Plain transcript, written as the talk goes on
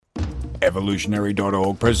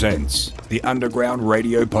Evolutionary.org presents the Underground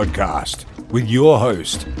Radio Podcast with your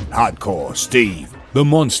host, Hardcore Steve, the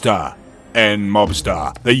Monster, and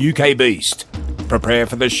Mobster, the UK Beast. Prepare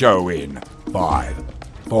for the show in 5,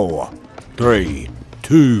 4, 3,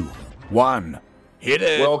 2, 1. Hit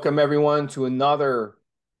it! Welcome, everyone, to another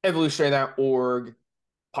Evolutionary.org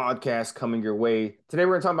podcast coming your way. Today,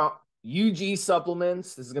 we're going to talk about UG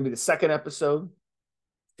supplements. This is going to be the second episode.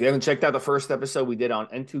 If you haven't checked out the first episode we did on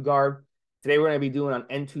N2 Guard, today we're going to be doing on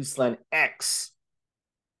N2Slin X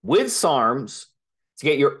with SARMS to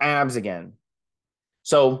get your abs again.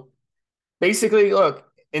 So basically, look,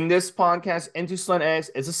 in this podcast, N2Slin X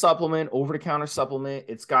is a supplement, over-the-counter supplement.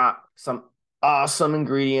 It's got some awesome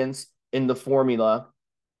ingredients in the formula.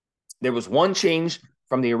 There was one change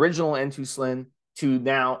from the original N2Slin to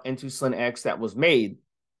now N2Slin X that was made,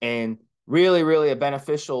 and really a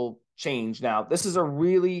beneficial change. Now, this is a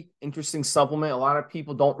really interesting supplement. A lot of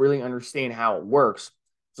people don't really understand how it works.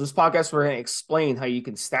 So this podcast, we're going to explain how you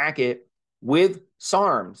can stack it with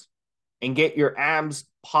SARMS and get your abs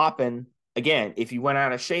popping again if you went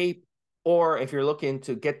out of shape, or if you're looking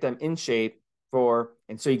to get them in shape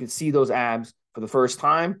and so you can see those abs for the first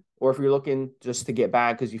time, or if you're looking just to get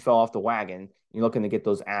back because you fell off the wagon, you're looking to get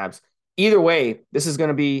those abs. Either way, this is going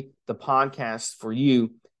to be the podcast for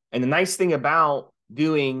you. And the nice thing about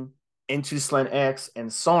doing N2Slin X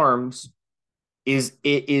and SARMS is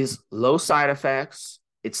it is low side effects.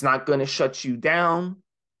 It's not going to shut you down.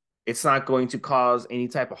 It's not going to cause any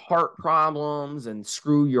type of heart problems and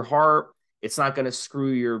screw your heart. It's not going to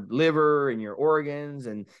screw your liver and your organs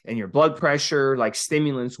and your blood pressure like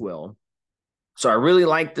stimulants will. So I really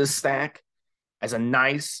like this stack as a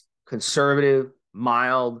nice, conservative,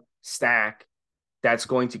 mild stack that's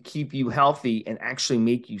going to keep you healthy and actually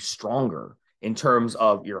make you stronger in terms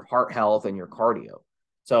of your heart health and your cardio.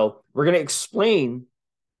 So we're going to explain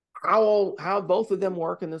how both of them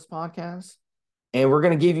work in this podcast. And we're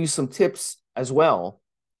going to give you some tips as well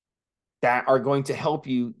that are going to help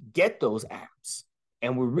you get those abs.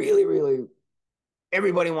 And we're really,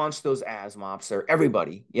 everybody wants those abs, Mobster.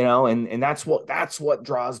 Everybody, and that's what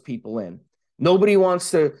draws people in. Nobody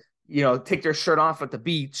wants to, take their shirt off at the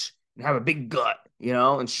beach and have a big gut,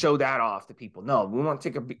 and show that off to people. No, we want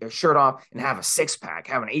to take a shirt off and have a 6-pack,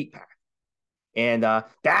 have an 8-pack. And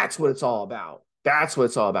that's what it's all about. That's what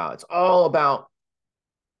it's all about. It's all about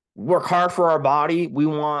work hard for our body. We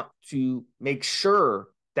want to make sure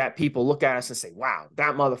that people look at us and say, wow,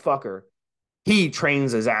 that motherfucker, he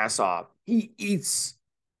trains his ass off. He eats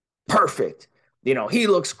perfect. He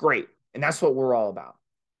looks great. And that's what we're all about.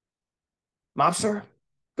 Mobster,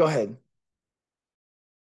 go ahead.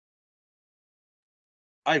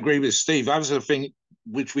 I agree with Steve. That was the thing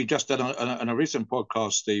which we just did on a recent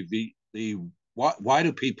podcast, Steve. Why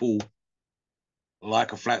do people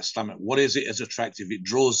like a flat stomach? What is it as attractive? It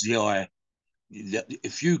draws the eye.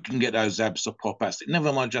 If you can get those abs to pop,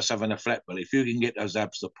 never mind just having a flat belly. If you can get those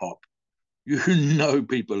abs to pop,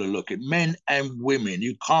 people are looking. Men and women,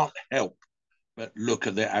 you can't help but look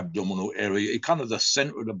at their abdominal area. It's kind of the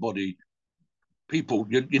center of the body. People,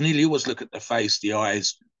 you nearly always look at the face, the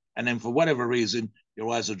eyes, and then for whatever reason,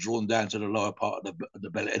 your eyes are drawn down to the lower part of the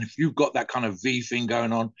belly. And if you've got that kind of V thing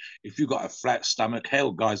going on, if you've got a flat stomach,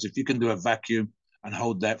 hell, guys, if you can do a vacuum and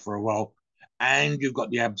hold that for a while, and you've got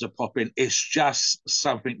the abs are popping, it's just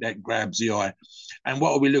something that grabs the eye. And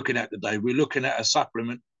what are we looking at today? We're looking at a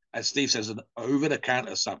supplement, as Steve says, an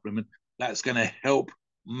over-the-counter supplement that's going to help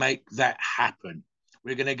make that happen.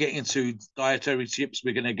 We're going to get into dietary tips.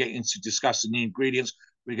 We're going to get into discussing the ingredients.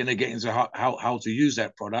 We're going to get into how to use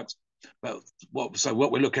that product. But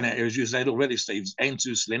what we're looking at here, as you said already, Steve, is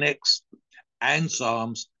N2Slin X and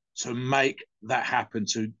SARMS to make that happen,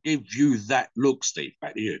 to give you that look, Steve.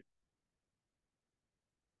 Back to you.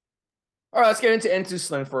 All right, let's get into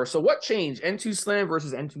N2Slin first. So what changed? N2Slin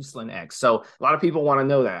versus N2Slin X. So a lot of people want to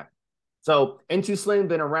know that. So N2Slin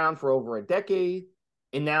been around for over a decade,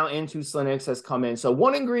 and now N2Slin X has come in. So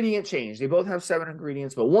one ingredient changed. They both have 7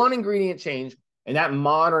 ingredients, but one ingredient changed, and that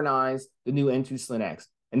modernized the new N2Slin X.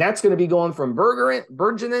 And that's going to be going from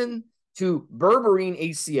berberine to berberine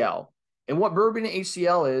HCl. And what berberine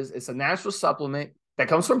HCl is, it's a natural supplement that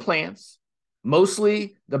comes from plants,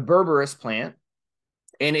 mostly the berberis plant,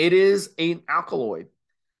 and it is an alkaloid.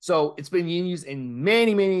 So it's been used in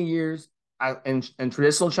many years in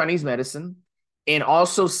traditional Chinese medicine. And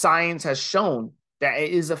also science has shown that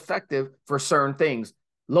it is effective for certain things.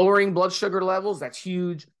 Lowering blood sugar levels, that's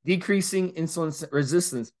huge. Decreasing insulin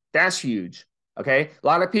resistance, that's huge. Okay, a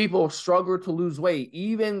lot of people struggle to lose weight.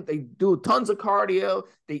 Even they do tons of cardio,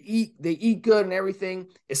 they eat good and everything.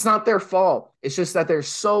 It's not their fault. It's just that they're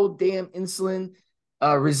so damn insulin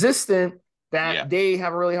resistant, that they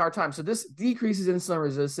have a really hard time. So this decreases insulin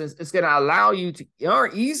resistance. It's going to allow you to more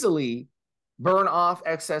easily burn off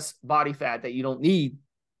excess body fat that you don't need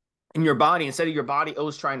in your body. Instead of your body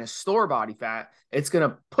always trying to store body fat, it's going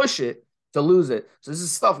to push it to lose it. So this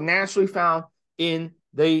is stuff naturally found in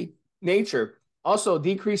the nature. Also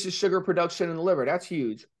decreases sugar production in the liver. That's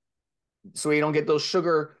huge. So you don't get those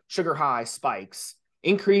sugar high spikes.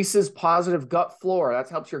 Increases positive gut flora. That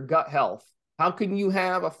helps your gut health. How can you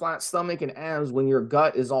have a flat stomach and abs when your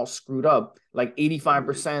gut is all screwed up? Like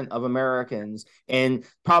 85% of Americans and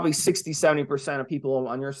probably 60, 70% of people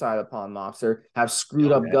on your side of the pond, Mobster, have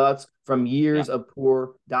screwed up guts from years of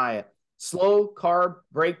poor diet. Slow carb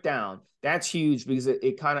breakdown. That's huge because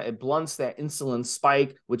it blunts that insulin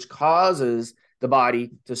spike, which causes the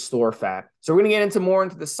body to store fat. So we're going to get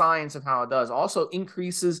into the science of how it does. Also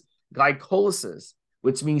increases glycolysis,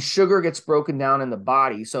 which means sugar gets broken down in the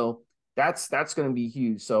body. So that's going to be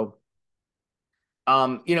huge. So,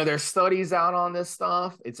 there's studies out on this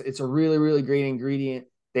stuff. It's a really, really great ingredient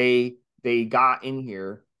they got in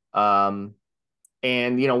here. And,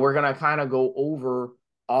 we're going to kind of go over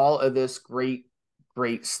all of this great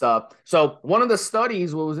stuff. So one of the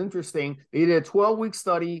studies, what was interesting, they did a 12-week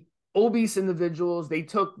study, obese individuals. They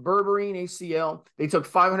took berberine HCl. They took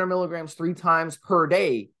 500 milligrams 3 times per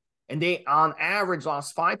day. And they, on average,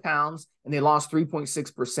 lost 5 pounds, and they lost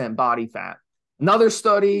 3.6% body fat. Another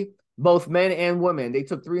study, both men and women, they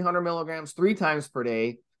took 300 milligrams 3 times per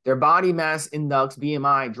day. Their body mass index,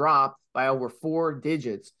 BMI, dropped by over 4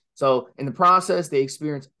 digits. So in the process, they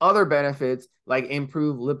experienced other benefits like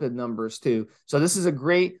improved lipid numbers too. So this is a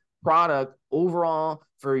great product overall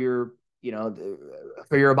for your,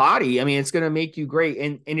 for your body. I mean, it's going to make you great.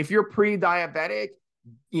 And if you're pre-diabetic,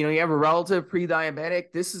 you have a relative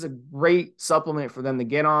pre-diabetic, this is a great supplement for them to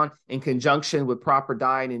get on in conjunction with proper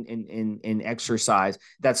diet and exercise.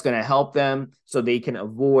 That's going to help them so they can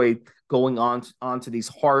avoid going onto these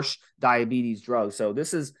harsh diabetes drugs. So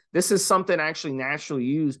this is something actually naturally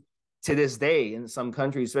used to this day in some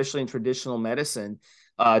countries, especially in traditional medicine,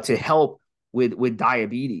 to help with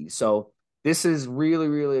diabetes. So this is really,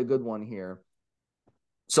 really a good one here.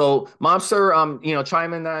 So, Mobster,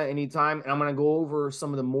 chime in that anytime, and I'm going to go over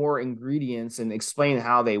some of the more ingredients and explain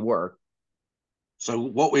how they work. So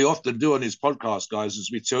what we often do on this podcast, guys, is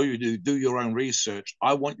we tell you to do your own research.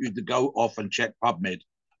 I want you to go off and check PubMed.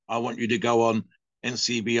 I want you to go on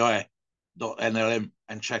ncbi.nlm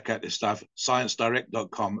and check out this stuff.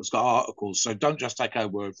 ScienceDirect.com. It's got articles. So don't just take our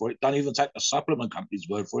word for it. Don't even take the supplement company's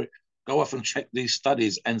word for it. Go off and check these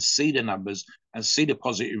studies and see the numbers and see the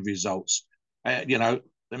positive results.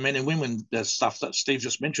 The men and women, the stuff that Steve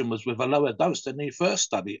just mentioned was with a lower dose than the first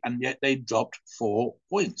study, and yet they dropped 4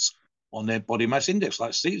 points on their body mass index.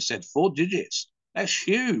 Like Steve said, 4 digits. That's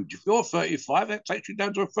huge. If you're 35, that takes you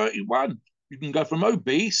down to a 31. You can go from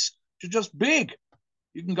obese to just big.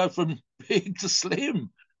 You can go from big to slim.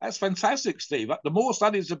 That's fantastic, Steve. The more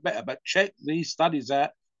studies, the better, but check these studies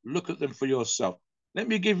out. Look at them for yourself. Let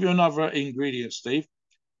me give you another ingredient, Steve.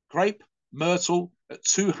 Grape myrtle at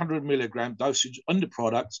 200 milligram dosage on the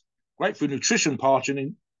product, great for nutrition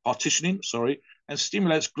partitioning, and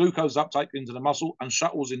stimulates glucose uptake into the muscle and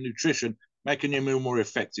shuttles in nutrition, making your meal more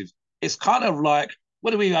effective. It's kind of like,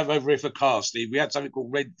 what do we have over here for cars, Steve? We had something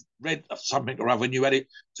called red something or other, and you add it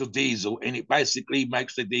to diesel, and it basically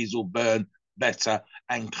makes the diesel burn better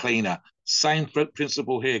and cleaner. Same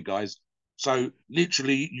principle here, guys. So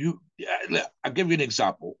literally, I'll give you an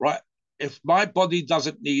example, right? If my body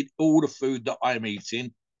doesn't need all the food that I'm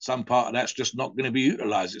eating, some part of that's just not going to be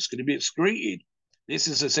utilized. It's going to be excreted. This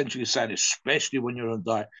is essentially saying, especially when you're on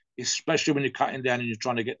diet, especially when you're cutting down and you're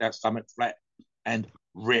trying to get that stomach flat and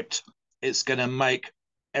ripped, it's going to make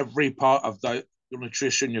every part of your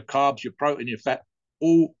nutrition, your carbs, your protein, your fat,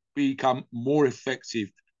 all become more effective.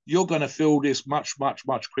 You're going to feel this much, much,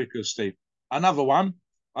 much quicker, Steve. Another one,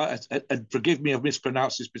 and forgive me, I've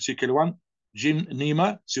mispronounced this particular one,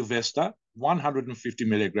 Gymnema sylvester, 150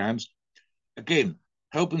 milligrams. Again,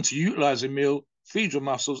 helping to utilize a meal, feed your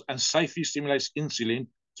muscles, and safely stimulates insulin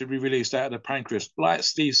to be released out of the pancreas. Like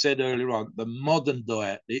Steve said earlier on, the modern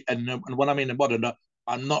diet, and when I mean the modern diet,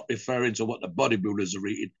 I'm not referring to what the bodybuilders are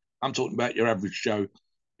eating. I'm talking about your average Joe.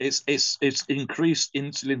 It's increased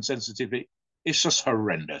insulin sensitivity. It's just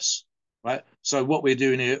horrendous, right? So what we're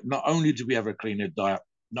doing here, not only do we have a cleaner diet,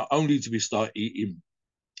 not only do we start eating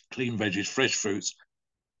clean veggies, fresh fruits,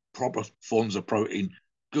 proper forms of protein,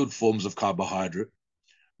 good forms of carbohydrate,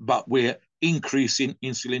 but we're increasing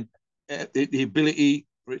insulin, the ability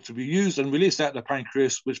for it to be used and released out of the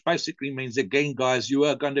pancreas, which basically means, again, guys, you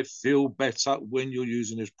are going to feel better when you're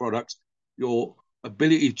using this product. Your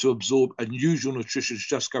ability to absorb and use your nutrition is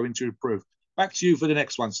just going to improve. Back to you for the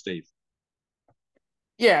next one, Steve.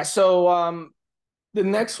 Yeah, so the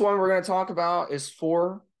next one we're going to talk about is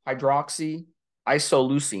 4-hydroxy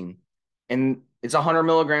isoleucine, and it's 100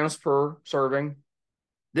 milligrams per serving.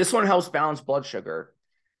 This one helps balance blood sugar.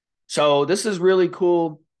 So this is really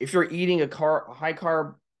cool if you're eating a high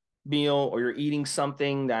carb meal, or you're eating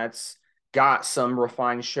something that's got some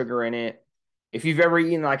refined sugar in it. If you've ever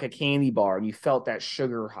eaten like a candy bar and you felt that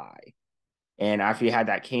sugar high, and after you had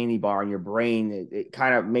that candy bar in your brain, it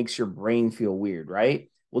kind of makes your brain feel weird, right?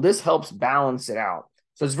 Well, this helps balance it out.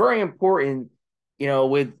 So it's very important,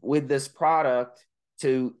 with this product,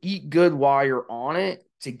 to eat good while you're on it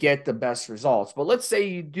to get the best results. But let's say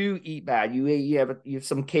you do eat bad. You have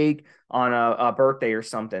some cake on a birthday or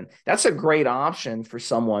something. That's a great option for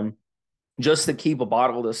someone just to keep a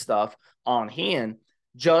bottle of this stuff on hand,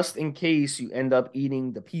 just in case you end up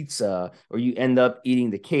eating the pizza, or you end up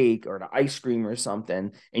eating the cake or the ice cream or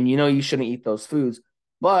something, and you shouldn't eat those foods.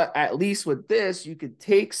 But at least with this, you could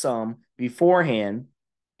take some beforehand.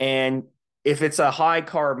 And if it's a high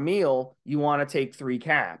carb meal, you want to take 3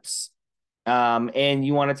 caps. And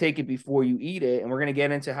you want to take it before you eat it. And we're going to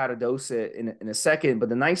get into how to dose it in a second. But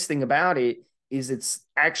the nice thing about it is it's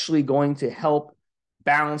actually going to help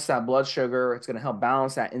balance that blood sugar. It's going to help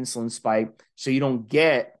balance that insulin spike, so you don't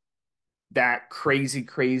get that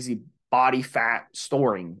crazy body fat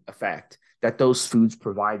storing effect that those foods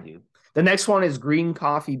provide you. The next one is green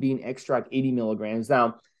coffee bean extract, 80 milligrams.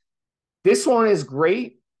 Now, this one is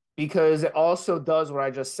great because it also does what I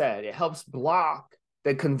just said. It helps block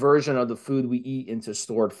the conversion of the food we eat into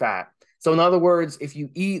stored fat. So in other words, if you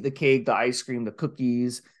eat the cake, the ice cream, the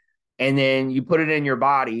cookies, and then you put it in your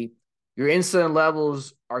body, your insulin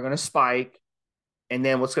levels are going to spike. And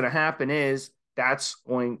then what's going to happen is that's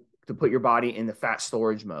going to put your body in the fat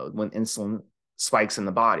storage mode when insulin spikes in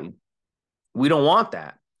the body. We don't want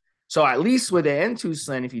that. So at least with the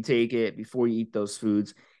N2Slin, if you take it before you eat those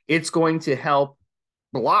foods, it's going to help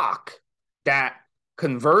block that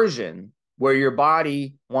conversion where your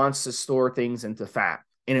body wants to store things into fat.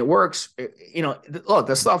 And it works. Look,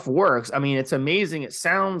 the stuff works. I mean, it's amazing. It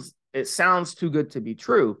sounds too good to be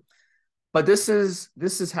true. But this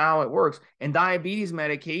is how it works. And diabetes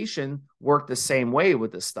medication work the same way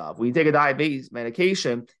with this stuff. When you take a diabetes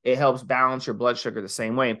medication, it helps balance your blood sugar the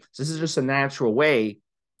same way. So this is just a natural way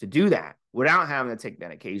to do that without having to take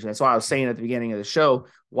medication. That's why I was saying at the beginning of the show,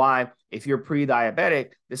 why if you're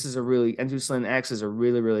pre-diabetic, N2Slin X is a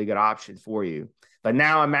really, really good option for you. But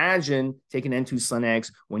now imagine taking N2Slin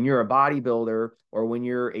X when you're a bodybuilder or when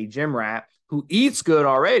you're a gym rat who eats good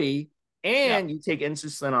already, and you take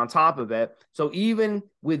N2Slin on top of it. So even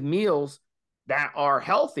with meals that are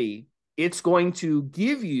healthy, it's going to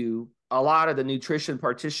give you a lot of the nutrition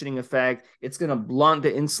partitioning effect. It's going to blunt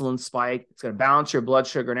the insulin spike. It's going to balance your blood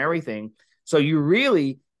sugar and everything. So you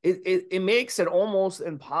really, it makes it almost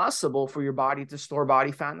impossible for your body to store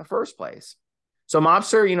body fat in the first place. So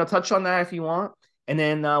Mobster, touch on that if you want. And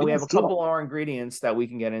then we have a couple more ingredients that we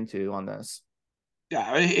can get into on this.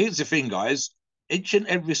 Yeah, here's the thing, guys. Each and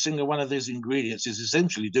every single one of these ingredients is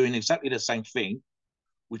essentially doing exactly the same thing,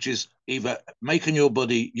 which is either making your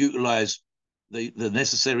body utilize the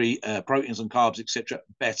necessary proteins and carbs, etc.,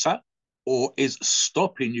 better, or is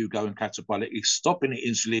stopping you going catabolic, is stopping the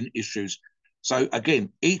insulin issues. So again,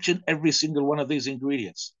 each and every single one of these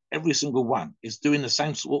ingredients, every single one is doing the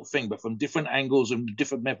same sort of thing, but from different angles and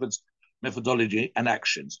different methodology and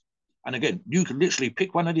actions. And again, you can literally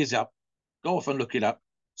pick one of these up, go off and look it up,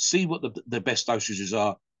 see what the best dosages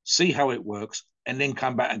are, see how it works, and then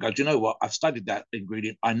come back and go, do you know what? I've studied that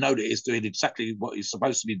ingredient. I know that it's doing exactly what it's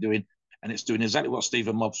supposed to be doing, and it's doing exactly what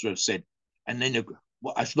Stephen Mobster have said. And then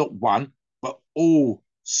it's not one, but all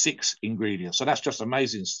 6 ingredients. So that's just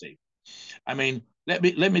amazing, Steve. I mean, let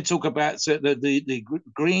me talk about the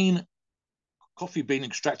green coffee bean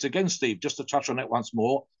extract again, Steve, just to touch on it once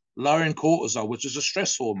more. Lowering cortisol, which is a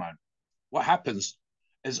stress hormone. What happens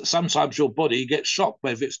is sometimes your body gets shocked,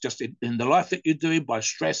 whether it's just in the life that you're doing by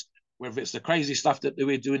stress, whether it's the crazy stuff that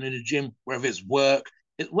we're doing in the gym, whether it's work,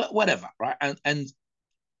 whatever, right? And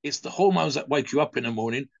it's the hormones that wake you up in the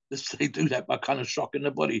morning. They do that by kind of shocking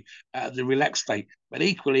the body out of the relaxed state. But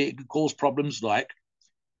equally, it can cause problems like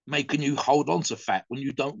making you hold on to fat when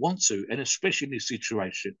you don't want to, and especially in this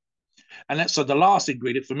situation. And so the last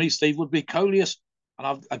ingredient for me, Steve, would be coleus.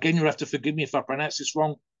 And again, you'll have to forgive me if I pronounce this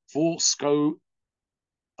wrong. Forskolite.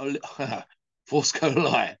 I'm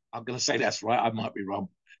going to say that's right. I might be wrong,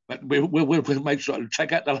 but we'll make sure.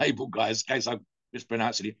 Check out the label, guys, in case I'm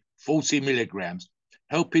mispronouncing it. 40 milligrams,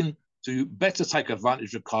 helping to better take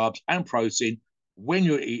advantage of carbs and protein when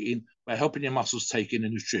you're eating, by helping your muscles take in the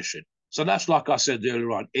nutrition. So that's, like I said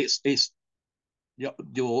earlier on, it's the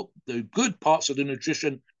good parts of the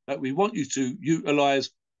nutrition that we want you to utilize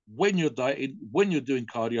when you're dieting, when you're doing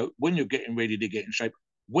cardio, when you're getting ready to get in shape,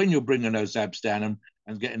 when you're bringing those abs down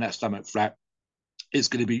and getting that stomach flat. Is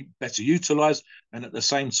going to be better utilized, and at the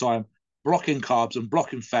same time blocking carbs and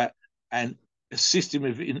blocking fat and assisting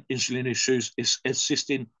with insulin issues, is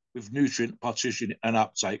assisting with nutrient partition and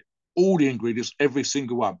uptake. All the ingredients, every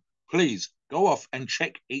single one. Please go off and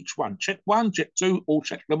check each one. Check one, check two, or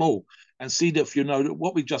check them all, and see that if you know that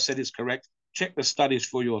what we just said is correct. Check the studies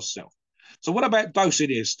for yourself. So what about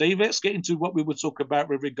dosing here, Steve? Let's get into what we were talking about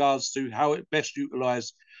with regards to how it best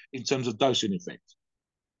utilized in terms of dosing effect.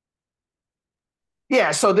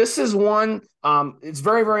 Yeah, so this is one, it's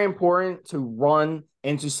very, very important to run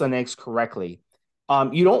N2Slin X correctly.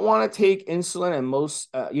 You don't want to take insulin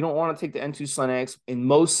and you don't want to take the N2Slin X in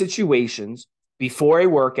most situations before a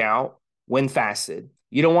workout when fasted.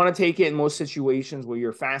 You don't want to take it in most situations where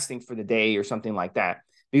you're fasting for the day or something like that.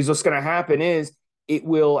 Because what's going to happen is it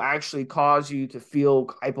will actually cause you to feel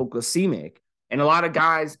hypoglycemic. And a lot of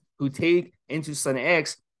guys who take N2Slin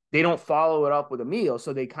X, they don't follow it up with a meal,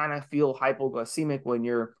 so they kind of feel hypoglycemic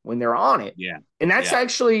when they're on it. Yeah, and that's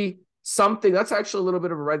actually something. That's actually a little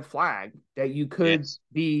bit of a red flag that you could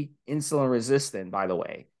be insulin resistant. By the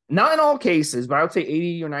way, not in all cases, but I would say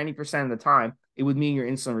 80 or 90% of the time, it would mean you're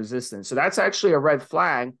insulin resistant. So that's actually a red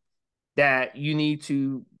flag that you need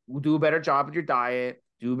to do a better job with your diet,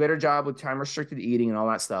 do a better job with time restricted eating and all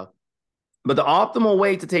that stuff. But the optimal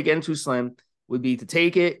way to take N2Slin would be to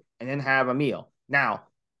take it and then have a meal. Now,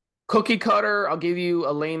 cookie cutter, I'll give you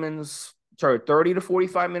a layman's, 30 to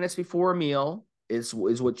 45 minutes before a meal is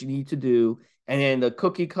what you need to do. And then the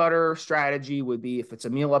cookie cutter strategy would be, if it's a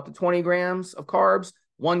meal up to 20 grams of carbs,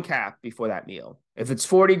 1 cap before that meal. If it's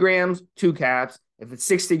 40 grams, 2 caps. If it's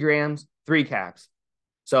 60 grams, 3 caps.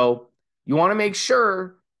 So you want to make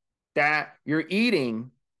sure that you're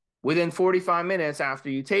eating within 45 minutes after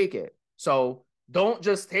you take it. So don't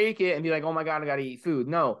just take it and be like, oh my God, I got to eat food.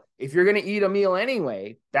 No, if you're going to eat a meal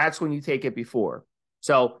anyway, that's when you take it before.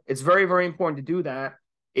 So it's very, very important to do that.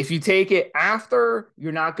 If you take it after,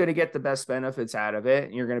 you're not going to get the best benefits out of it.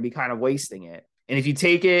 And you're going to be kind of wasting it. And if you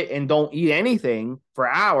take it and don't eat anything for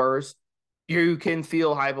hours, you can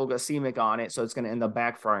feel hypoglycemic on it. So it's going to end up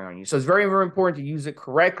backfiring on you. So it's very, very important to use it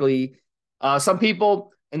correctly. Some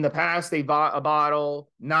people in the past, they bought a bottle,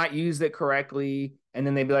 not used it correctly. And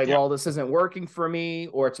then they'd be like, well, this isn't working for me,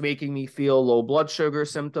 or it's making me feel low blood sugar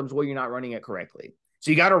symptoms. Well, you're not running it correctly.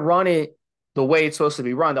 So you got to run it the way it's supposed to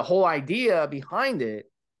be run. The whole idea behind it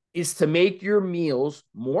is to make your meals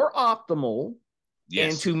more optimal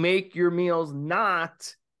and to make your meals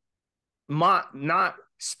not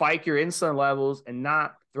spike your insulin levels and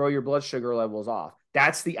not throw your blood sugar levels off.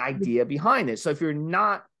 That's the idea behind it. So if you're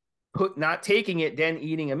not taking it, then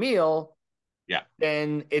eating a meal,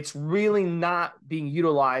 then it's really not being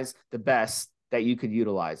utilized the best that you could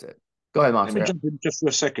utilize it. Go ahead, Monster. Let me jump in just for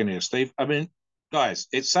a second here, Steve. I mean, guys,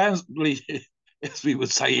 it sounds, as we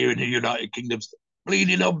would say here in the United Kingdom,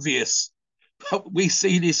 bleeding obvious. But we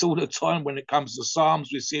see this all the time when it comes to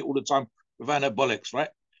SARMS. We see it all the time with anabolics, right?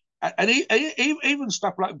 And even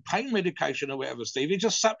stuff like pain medication or whatever, Steve,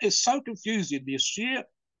 it's so confusing, the sheer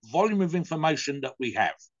volume of information that we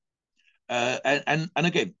have. And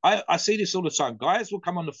again, I see this all the time. Guys will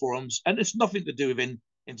come on the forums, and it's nothing to do with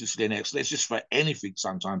N2Slin X. It's just for anything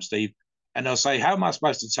sometimes, Steve. And they'll say, how am I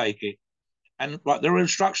supposed to take it? And like, there are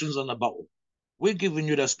instructions on the bottle. We're giving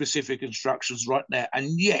you those specific instructions right now. And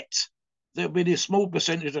yet, there'll be this small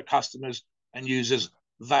percentage of customers and users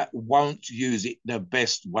that won't use it the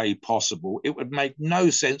best way possible. It would make no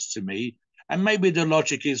sense to me. And maybe the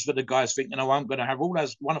logic is for the guys thinking, oh, I'm going to have all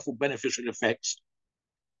those wonderful beneficial effects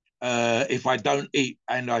if I don't eat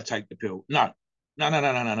and I take the pill. No.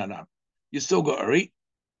 You still got to eat.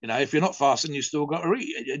 You know, if you're not fasting, you still got to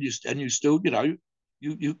eat, and you still, you know,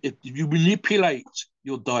 you manipulate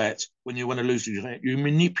your diet when you want to lose your weight. You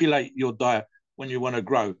manipulate your diet when you want to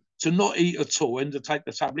grow. To not eat at all and to take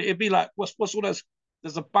the tablet, it'd be like, what's all those?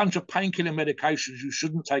 There's a bunch of painkiller medications you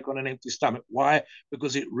shouldn't take on an empty stomach. Why?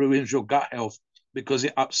 Because it ruins your gut health, because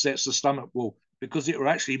it upsets the stomach wall, because it will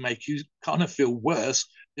actually make you kind of feel worse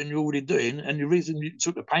than you're already doing. And the reason you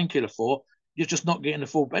took the painkiller for, you're just not getting the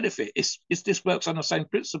full benefit. This works on the same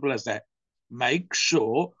principle as that. Make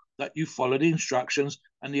sure that you follow the instructions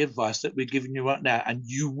and the advice that we're giving you right now, and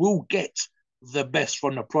you will get the best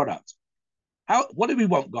from the product. What do we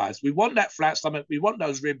want, guys? We want that flat stomach. We want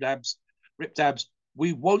those ripped abs.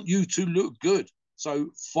 We want you to look good.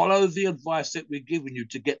 So follow the advice that we're giving you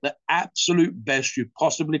to get the absolute best you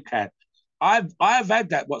possibly can. I've had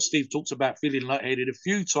that, what Steve talks about, feeling lightheaded a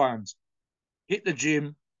few times. Hit the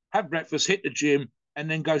gym, have breakfast, hit the gym, and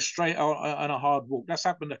then go straight on a hard walk. That's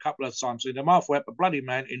happened a couple of times. So I'm halfway up a bloody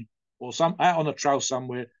mountain or some out on a trail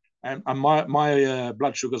somewhere, and my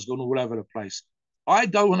blood sugar's gone all over the place. I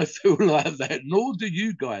don't want to feel like that, nor do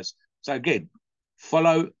you guys. So again,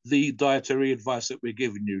 follow the dietary advice that we're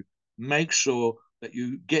giving you. Make sure that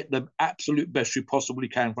you get the absolute best you possibly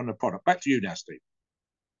can from the product. Back to you now, Steve.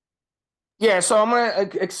 Yeah, so I'm going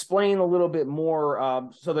to explain a little bit more.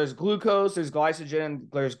 So there's glucose, there's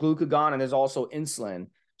glycogen, there's glucagon, and there's also insulin.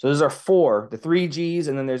 So those are four, the three G's,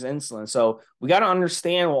 and then there's insulin. So we got to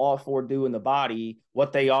understand what all four do in the body,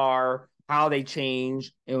 what they are, how they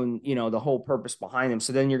change, and the whole purpose behind them.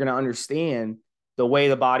 So then you're going to understand the way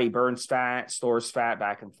the body burns fat, stores fat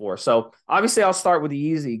back and forth. So obviously I'll start with the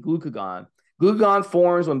easy, glucagon. Glucagon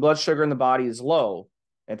forms when blood sugar in the body is low.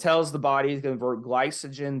 It tells the body to convert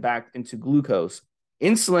glycogen back into glucose.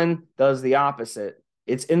 Insulin does the opposite.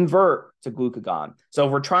 It's invert to glucagon. So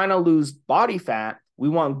if we're trying to lose body fat, we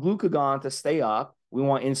want glucagon to stay up. We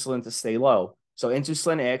want insulin to stay low. So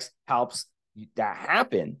N2Slin X helps that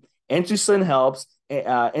happen. N2Slin helps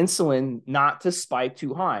insulin not to spike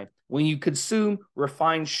too high. When you consume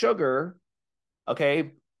refined sugar,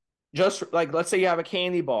 okay, just like let's say you have a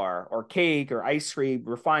candy bar or cake or ice cream,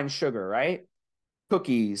 refined sugar, right?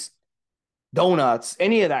 Cookies, donuts,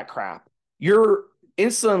 any of that crap, your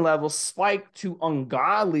insulin levels spike to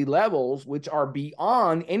ungodly levels, which are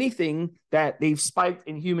beyond anything that they've spiked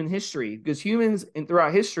in human history, because humans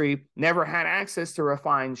throughout history never had access to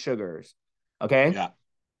refined sugars. Okay. Yeah.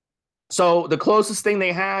 So the closest thing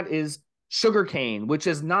they had is sugar cane, which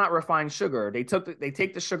is not refined sugar. They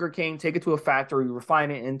take the sugar cane, take it to a factory, refine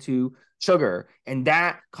it into sugar, and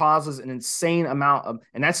that causes an insane amount of,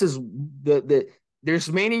 and that's just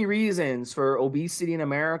there's many reasons for obesity in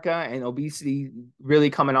America and obesity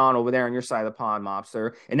really coming on over there on your side of the pond,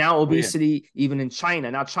 Mobster. And now obesity even in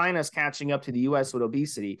China. Now China's catching up to the US with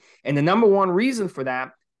obesity. And the number one reason for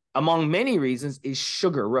that, among many reasons, is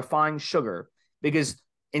sugar, refined sugar. Because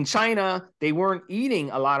in China, they weren't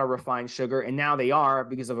eating a lot of refined sugar, and now they are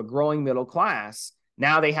because of a growing middle class.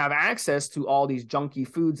 Now they have access to all these junky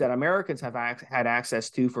foods that Americans have had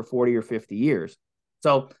access to for 40 or 50 years.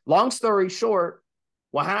 So long story short,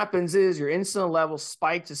 what happens is your insulin levels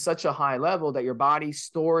spike to such a high level that your body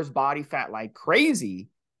stores body fat like crazy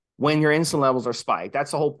when your insulin levels are spiked.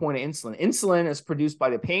 That's the whole point of insulin. Insulin is produced by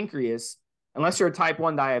the pancreas. Unless you're a type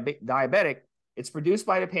 1 diabetic, it's produced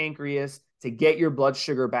by the pancreas to get your blood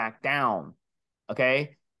sugar back down.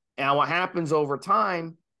 Okay. Now, what happens over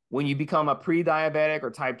time when you become a pre-diabetic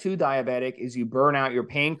or type 2 diabetic is you burn out your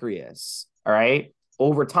pancreas. All right.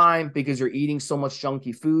 Over time, because you're eating so much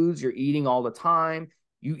junky foods, you're eating all the time.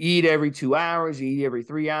 You eat every 2 hours, you eat every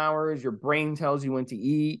 3 hours. Your brain tells you when to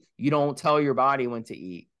eat. You don't tell your body when to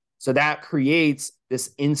eat. So that creates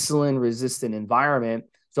this insulin-resistant environment.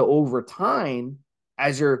 So over time,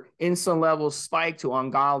 as your insulin levels spike to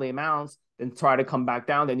ungodly amounts, then try to come back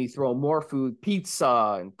down, then you throw more food,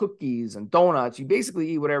 pizza and cookies and donuts. You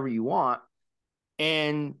basically eat whatever you want.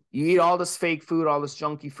 And you eat all this fake food, all this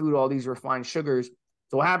junky food, all these refined sugars.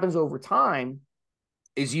 So what happens over time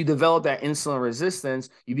is you develop that insulin resistance.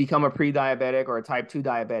 You become a pre-diabetic or a type 2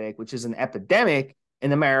 diabetic, which is an epidemic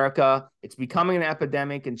in America. It's becoming an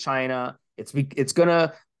epidemic in China. It's going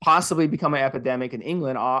to possibly become an epidemic in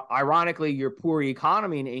England. Ironically, your poor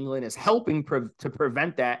economy in England is helping to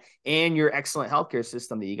prevent that, and your excellent healthcare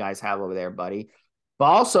system that you guys have over there, buddy. But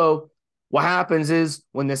also, what happens is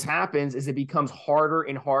when this happens is it becomes harder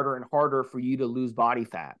and harder and harder for you to lose body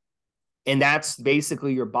fat. And that's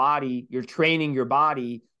basically your body. You're training your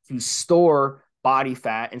body to store body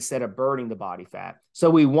fat instead of burning the body fat.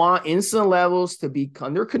 So we want insulin levels to be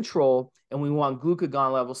under control, and we want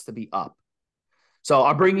glucagon levels to be up. So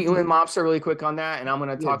I'll bring you in, Mobster, really quick on that, and I'm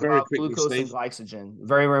going to talk about quickly, glucose and glycogen.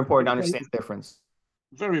 Very, very important to understand the difference.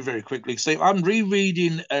 Very, very quickly. So I'm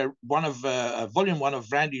rereading volume 1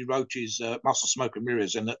 of Randy Roach's Muscle, Smoke and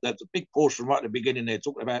Mirrors, and that's a big portion right at the beginning there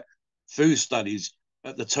talking about food studies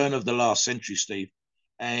at the turn of the last century, Steve.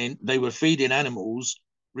 And they were feeding animals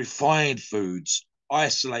refined foods,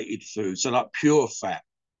 isolated foods, so like pure fat,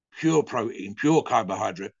 pure protein, pure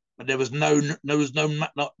carbohydrate, but there was no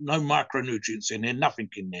micronutrients in there, nothing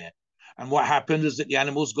in there. And what happened is that the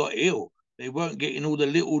animals got ill. They weren't getting all the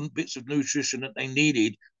little bits of nutrition that they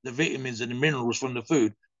needed, the vitamins and the minerals from the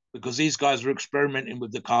food, because these guys were experimenting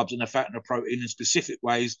with the carbs and the fat and the protein in specific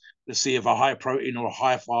ways to see if a high protein or a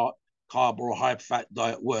high fat carb or a high fat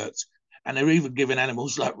diet works. And they're even giving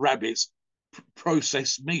animals like rabbits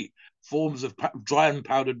processed meat, forms of dry and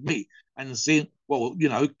powdered meat. and seeing, well,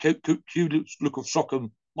 cute look of shock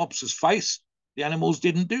on Mobster's face. The animals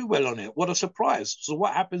didn't do well on it. What a surprise. So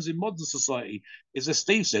what happens in modern society is, as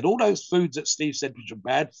Steve said, all those foods that Steve said which are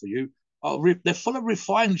bad for you, they're full of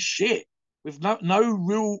refined shit with no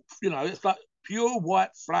real, it's like pure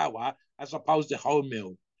white flour as opposed to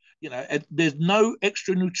wholemeal. And there's no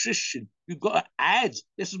extra nutrition. You've got to add.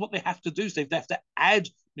 This is what they have to do, Steve. They have to add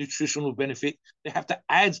nutritional benefit. They have to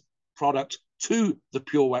add product to the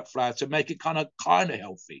pure white flour to make it kind of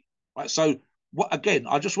healthy, right? So again,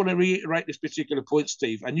 I just want to reiterate this particular point,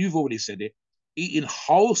 Steve, and you've already said it. Eating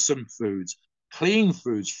wholesome foods, clean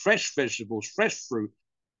foods, fresh vegetables, fresh fruit,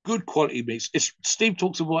 good quality meats. Steve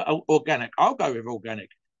talks about organic. I'll go with organic.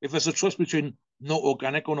 If there's a choice between not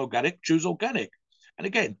organic or organic, choose organic. And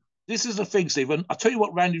again, this is the thing, Steve. And I'll tell you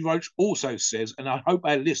what Randy Roach also says, and I hope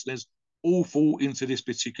our listeners all fall into this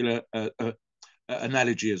particular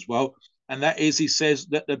analogy as well. And that is, he says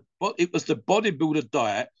that it was the bodybuilder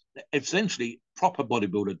diet, essentially proper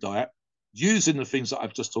bodybuilder diet, using the things that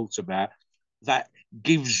I've just talked about, that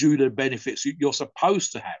gives you the benefits you're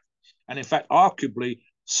supposed to have. And in fact, arguably,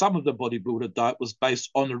 some of the bodybuilder diet was based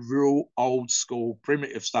on the real old school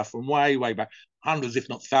primitive stuff from way, way back, hundreds, if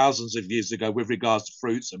not thousands of years ago, with regards to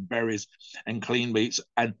fruits and berries and clean meats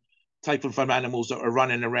and taken from animals that are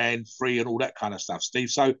running around free and all that kind of stuff, Steve.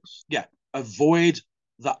 So, yeah, avoid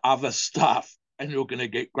the other stuff and you're going to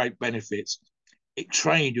get great benefits.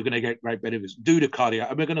 Train, you're going to get great benefits. Do the cardio,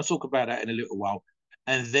 and we're going to talk about that in a little while.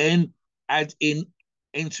 And then add in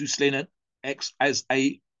N2Slin X as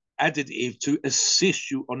a additive to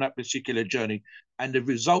assist you on that particular journey. And the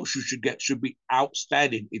results you should get should be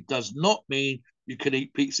outstanding. It does not mean you can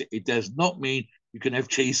eat pizza. It does not mean you can have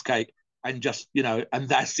cheesecake and just, and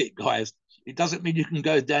that's it, guys. It doesn't mean you can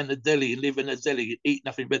go down the deli and live in a deli and eat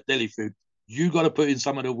nothing but deli food. You got to put in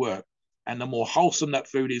some of the work. And the more wholesome that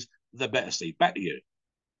food is, the better, Steve. Back to you.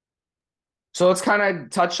 So let's kind of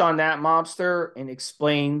touch on that, Mobster, and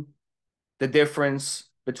explain the difference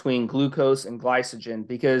between glucose and glycogen,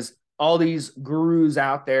 because all these gurus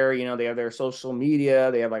out there, they have their social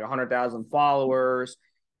media, they have like 100,000 followers,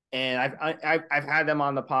 and I've had them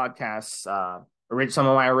on the podcast. Some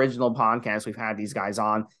of my original podcasts, we've had these guys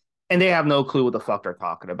on, and they have no clue what the fuck they're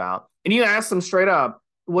talking about. And you ask them straight up,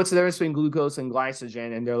 what's the difference between glucose and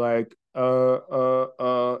glycogen? And they're like,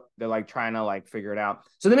 they're like trying to like figure it out.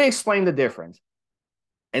 So let me explain the difference.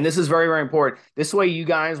 And this is very, very important. This way you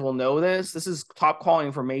guys will know this. This is top quality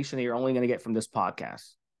information that you're only going to get from this podcast.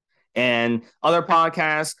 And other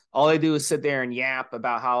podcasts, all they do is sit there and yap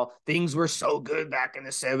about how things were so good back in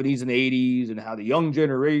the 70s and 80s and how the young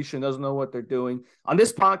generation doesn't know what they're doing. On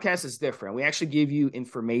this podcast, it's different. We actually give you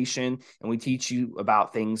information and we teach you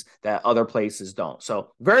about things that other places don't.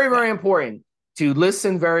 So very, very important to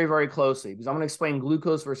listen very, very closely, because I'm going to explain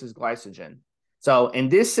glucose versus glycogen. So, and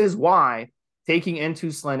this is why taking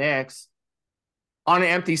N2Slin X on an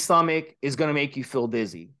empty stomach is going to make you feel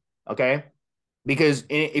dizzy, okay? Because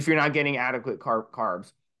if you're not getting adequate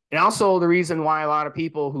carbs. And also the reason why a lot of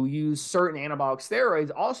people who use certain anabolic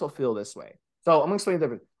steroids also feel this way. So I'm going to explain the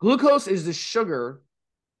difference. Glucose is the sugar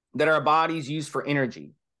that our bodies use for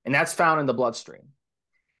energy, and that's found in the bloodstream.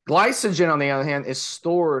 Glycogen, on the other hand, is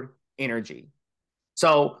stored energy.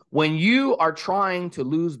 So when you are trying to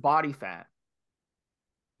lose body fat,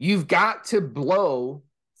 you've got to blow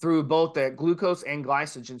through both the glucose and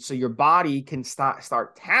glycogen so your body can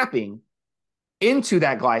start tapping into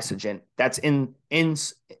that glycogen that's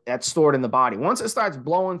that's stored in the body. Once it starts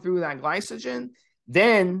blowing through that glycogen,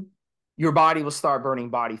 then your body will start burning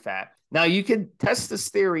body fat. Now, you can test this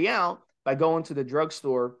theory out by going to the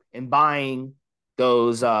drugstore and buying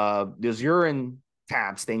those urine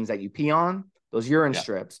tabs, things that you pee on, those urine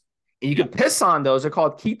strips. And you can piss on those. They're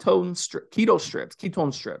called ketone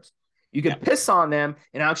strips. You can piss on them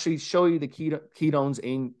and actually show you the ketones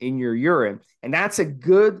in your urine. And that's a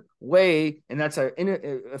good way, and that's an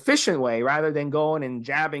efficient way, rather than going and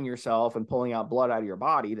jabbing yourself and pulling out blood out of your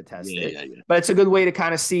body to test it. Yeah. But it's a good way to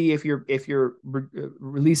kind of see if you're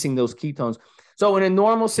releasing those ketones. So in a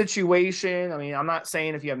normal situation, I mean, I'm not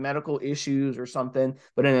saying if you have medical issues or something,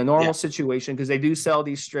 but in a normal situation, because they do sell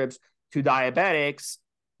these strips to diabetics,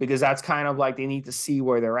 because that's kind of like they need to see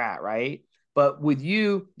where they're at, right? But with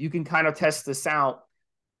you can kind of test this out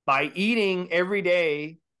by eating every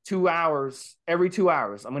day, 2 hours, every 2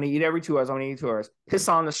 hours. I'm going to eat every 2 hours. I'm going to eat 2 hours. Piss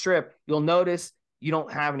on the strip. You'll notice you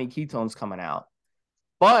don't have any ketones coming out.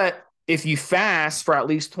 But if you fast for at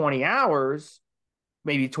least 20 hours,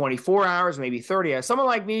 maybe 24 hours, maybe 30 hours, someone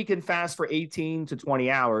like me can fast for 18 to 20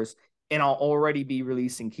 hours and I'll already be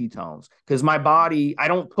releasing ketones, because my body, I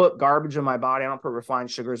don't put garbage in my body. I don't put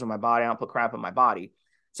refined sugars in my body. I don't put crap in my body.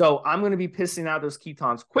 So I'm going to be pissing out those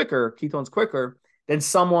ketones quicker than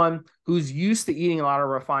someone who's used to eating a lot of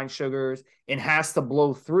refined sugars and has to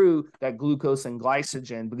blow through that glucose and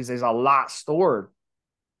glycogen because there's a lot stored.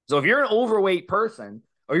 So if you're an overweight person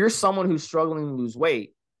or you're someone who's struggling to lose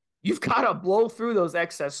weight, you've got to blow through those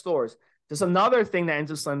excess stores. Just another thing that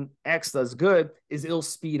N2Slin X does good is it'll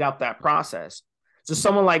speed up that process. So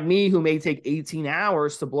someone like me who may take 18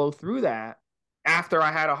 hours to blow through that after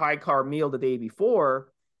I had a high carb meal the day before,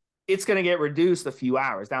 it's going to get reduced a few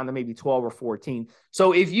hours down to maybe 12 or 14.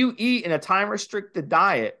 So if you eat in a time restricted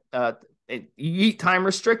diet, you eat time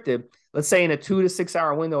restricted, let's say in a 2 to 6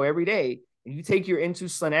 hour window every day, and you take your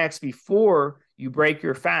N2Slin X before you break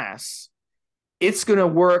your fast, it's going to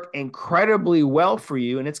work incredibly well for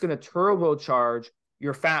you, and it's going to turbocharge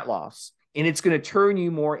your fat loss. And it's going to turn you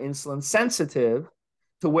more insulin sensitive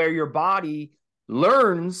to where your body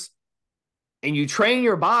learns, and you train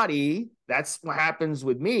your body. That's what happens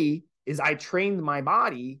with me, is I trained my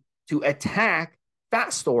body to attack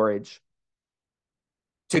fat storage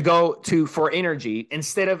to go to for energy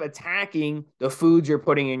instead of attacking the foods you're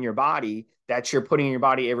putting in your body that you're putting in your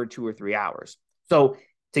body every 2 or 3 hours. So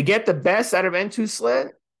to get the best out of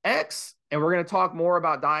N2Slin X, and we're going to talk more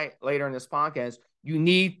about diet later in this podcast, you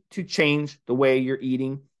need to change the way you're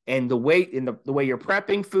eating and the way you're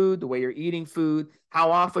prepping food, the way you're eating food,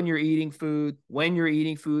 how often you're eating food, when you're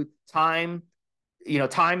eating food, time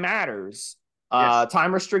matters. Yes.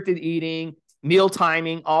 Time restricted eating, meal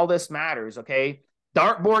timing, all this matters. Okay.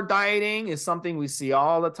 Dartboard dieting is something we see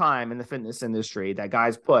all the time in the fitness industry that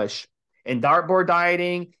guys push. And dartboard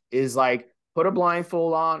dieting is like, put a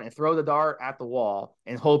blindfold on and throw the dart at the wall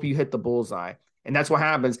and hope you hit the bullseye. And that's what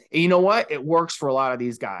happens. And you know what? It works for a lot of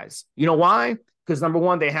these guys. You know why? Because number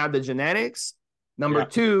one, they have the genetics. Number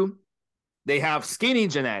two, they have skinny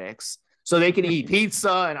genetics. So they can eat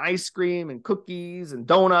pizza and ice cream and cookies and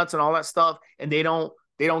donuts and all that stuff, and they don't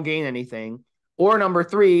gain anything. Or number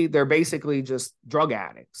three, they're basically just drug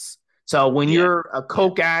addicts. So when you're a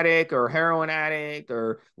coke addict or heroin addict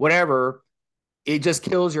or whatever, it just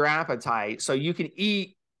kills your appetite. So you can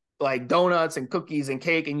eat like donuts and cookies and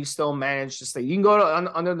cake and you still manage to stay. You can go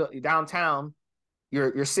to under the downtown,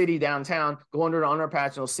 your city downtown, go under the underpatch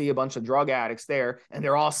and you'll see a bunch of drug addicts there, and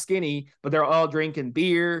they're all skinny, but they're all drinking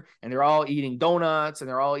beer and they're all eating donuts and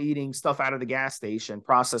they're all eating stuff out of the gas station,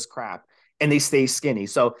 processed crap, and they stay skinny.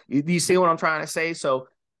 So you see what I'm trying to say? So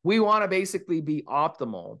we want to basically be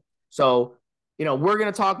optimal. So we're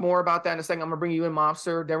going to talk more about that in a second. I'm going to bring you in,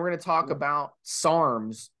 Mobster. Then we're going to talk about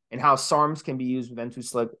SARMS and how SARMS can be used with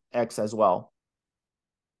N2Slin X as well.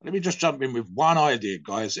 Let me just jump in with one idea,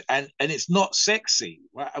 guys, and it's not sexy.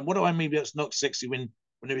 Right? And what do I mean by it's not sexy when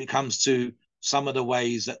it comes to some of the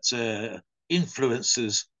ways that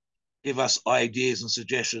influencers give us ideas and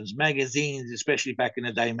suggestions, magazines, especially back in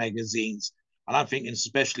the day, magazines, and I'm thinking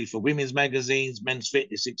especially for women's magazines, men's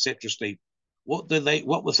fitness, etc. Steve, and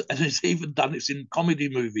it's even done this in comedy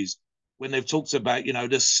movies when they've talked about,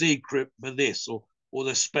 the secret for this or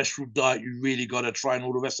the special diet you really got to try and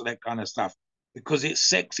all the rest of that kind of stuff, because it's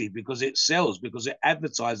sexy, because it sells, because it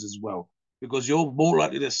advertises well, because you're more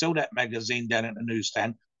likely to sell that magazine down at the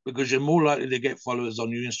newsstand, because you're more likely to get followers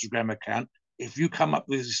on your Instagram account if you come up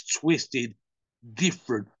with this twisted,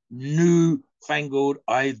 different, new-fangled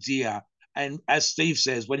idea. And as Steve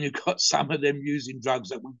says, when you've got some of them using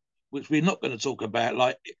drugs which we're not going to talk about,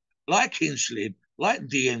 like insulin, like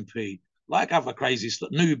DNP, like other crazy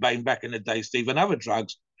stuff, Nubain back in the day, Steve, and other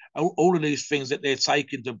drugs, all of these things that they're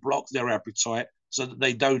taking to block their appetite so that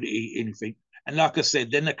they don't eat anything. And like I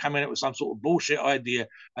said, then they're coming up with some sort of bullshit idea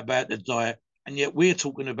about the diet. And yet we're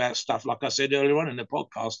talking about stuff, like I said earlier on in the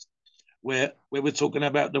podcast, where we're talking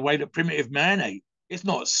about the way that primitive man ate. It's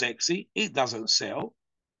not sexy. It doesn't sell.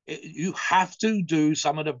 You have to do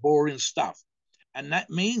some of the boring stuff. And that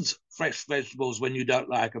means fresh vegetables when you don't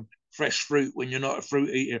like them, fresh fruit when you're not a fruit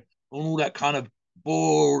eater, and all that kind of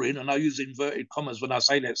boring, and I use inverted commas when I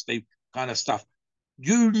say that, Steve, kind of stuff.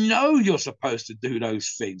 You're supposed to do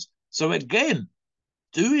those things. So again,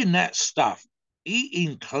 doing that stuff,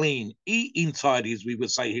 eating clean, eating tidy, as we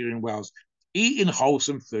would say here in Wales, eating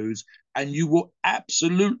wholesome foods, and you will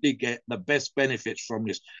absolutely get the best benefits from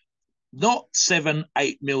this. Not 7-8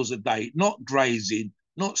 meals a day, not grazing,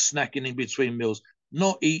 not snacking in between meals,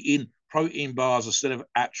 not eating protein bars instead of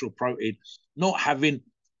actual protein, not having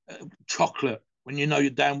chocolate when you know you're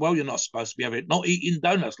damn well you're not supposed to be having it, not eating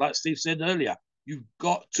donuts, like Steve said earlier. You've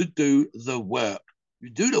got to do the work. You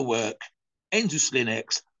do the work, N2Slin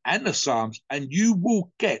X and the SARMS, and you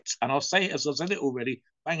will get, and I'll say it as I said it already,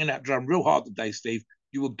 banging that drum real hard today, Steve,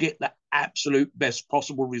 you will get the absolute best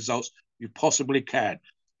possible results you possibly can.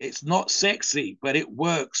 It's not sexy, but it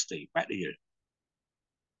works, Steve. Back to you.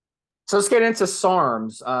 So let's get into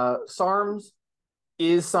SARMS. SARMS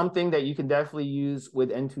is something that you can definitely use with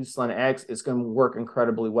N2Slin X. It's going to work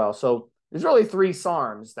incredibly well. So there's really 3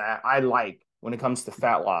 SARMs that I like when it comes to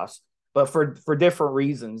fat loss, but for different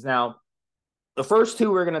reasons. Now, the first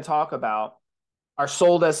 2 we're going to talk about are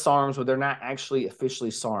sold as SARMs, but they're not actually officially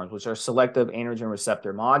SARMs, which are selective androgen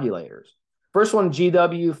receptor modulators. First one,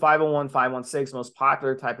 GW 501, 516, most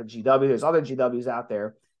popular type of GW. There's other GWs out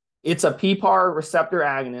there. It's a PPAR receptor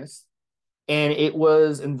agonist, and it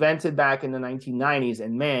was invented back in the 1990s.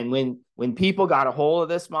 And man, when people got a hold of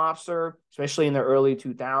this mobster, especially in the early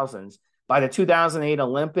 2000s, by the 2008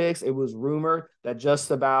 Olympics, it was rumored that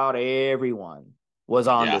just about everyone was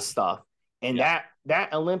on this stuff. And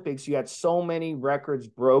that Olympics, you had so many records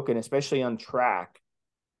broken, especially on track,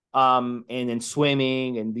 and in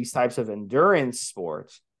swimming and these types of endurance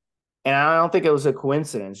sports. And I don't think it was a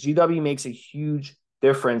coincidence. GW makes a huge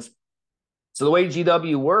difference. So the way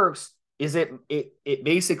GW works is it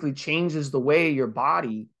basically changes the way your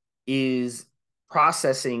body is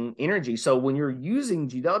processing energy. So when you're using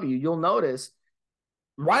GW, you'll notice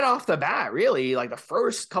right off the bat, really, like the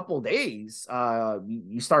first couple days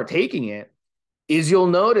you start taking it, is you'll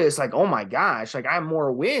notice like, oh my gosh, like I have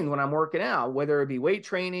more wind when I'm working out, whether it be weight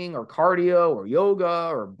training or cardio or yoga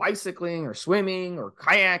or bicycling or swimming or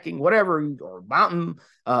kayaking, whatever, or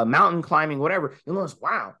mountain climbing, whatever. You'll notice,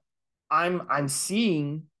 wow, I'm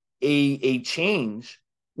seeing a change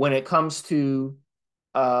when it comes to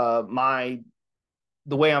the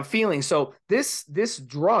way I'm feeling. So this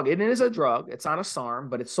drug, it is a drug. It's not a SARM,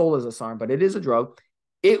 but it's sold as a SARM, but it is a drug.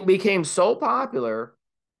 It became so popular.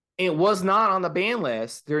 It was not on the ban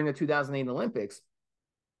list during the 2008 Olympics.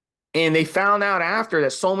 And they found out after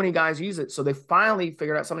that so many guys use it. So they finally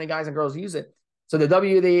figured out so many guys and girls use it. So the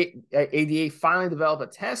WADA finally developed a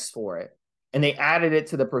test for it, and they added it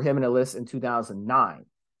to the prohibited list in 2009.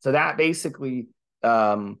 So that basically,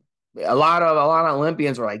 a lot of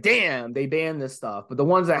Olympians were like, damn, they banned this stuff. But the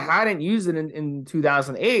ones that hadn't used it in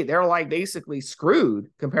 2008, they're like basically screwed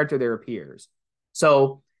compared to their peers.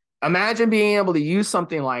 So imagine being able to use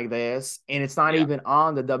something like this and it's not even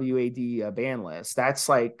on the WAD ban list. That's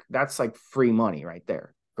like free money right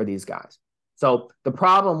there for these guys. So the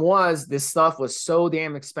problem was this stuff was so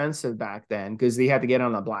damn expensive back then because they had to get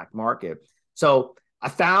on the black market. So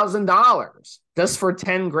 $1,000 just for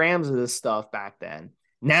 10 grams of this stuff back then.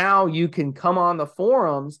 Now you can come on the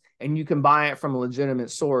forums and you can buy it from a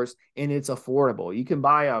legitimate source and it's affordable. You can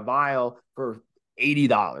buy a vial for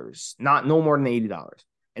 $80, no more than $80.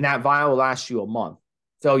 And that vial will last you a month.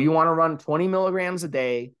 So you want to run 20 milligrams a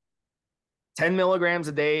day, 10 milligrams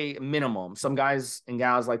a day minimum. Some guys and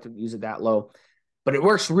gals like to use it that low, but it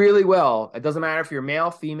works really well. It doesn't matter if you're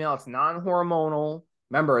male, female, it's non-hormonal.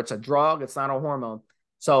 Remember, it's a drug, it's not a hormone.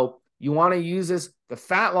 So you want to use this. The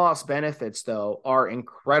fat loss benefits, though, are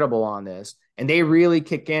incredible on this. And they really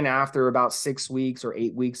kick in after about 6 weeks or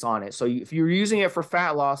 8 weeks on it. So if you're using it for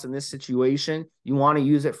fat loss in this situation, you want to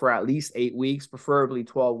use it for at least 8 weeks, preferably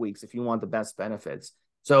 12 weeks if you want the best benefits.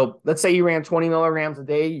 So let's say you ran 20 milligrams a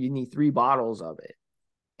day, you need 3 bottles of it.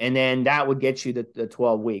 And then that would get you the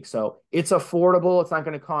 12 weeks. So it's affordable. It's not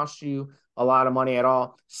going to cost you a lot of money at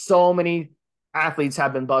all. So many athletes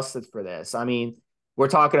have been busted for this. I mean, we're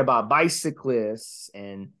talking about bicyclists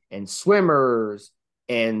and swimmers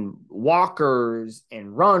and walkers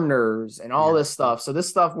and runners and all this stuff. So this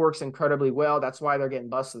stuff works incredibly well. That's why they're getting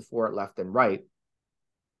busted for it left and right.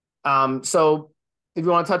 So if you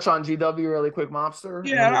want to touch on GW really quick, Mobster.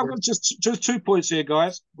 Yeah, I've got just 2 points here,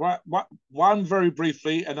 guys. One very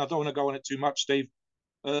briefly, and I don't want to go on it too much, Steve.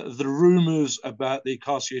 The rumors about the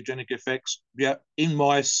carcinogenic effects, in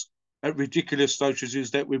mice at ridiculous dosages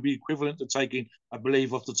that would be equivalent to taking, I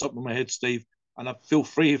believe, off the top of my head, Steve, and I feel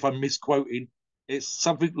free if I'm misquoting, it's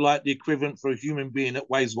something like the equivalent for a human being that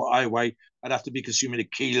weighs what I weigh. I'd have to be consuming 1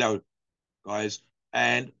 kilo, guys.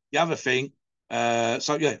 And the other thing,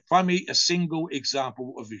 find me a single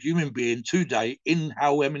example of a human being today in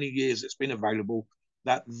however many years it's been available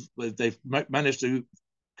that they've managed to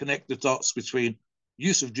connect the dots between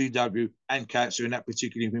use of GW and cancer in that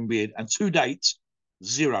particular human being. And to date,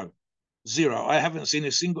 zero. I haven't seen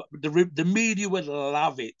a single. The media would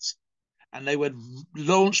love it, and they would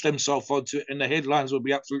launch themselves onto it, and the headlines would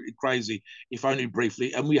be absolutely crazy, if only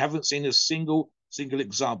briefly. And we haven't seen a single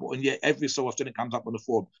example, and yet every so often it comes up on the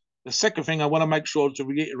forum. The second thing I want to make sure to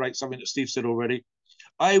reiterate something that Steve said already.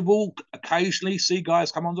 I will occasionally see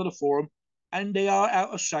guys come onto the forum, and they are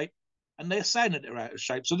out of shape, and they're saying that they're out of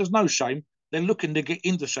shape. So there's no shame. They're looking to get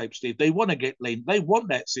into shape, Steve. They want to get lean. They want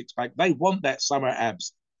that 6-pack. They want that summer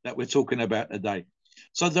abs that we're talking about today.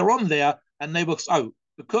 So they're on there and they were, oh,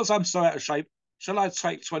 because I'm so out of shape, shall I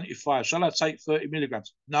take 25? Shall I take 30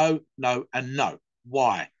 milligrams? No, no, and no.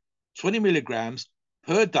 Why? 20 milligrams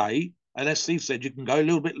per day. And as Steve said, you can go a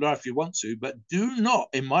little bit lower if you want to, but do not,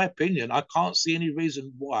 in my opinion, I can't see any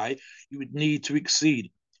reason why you would need to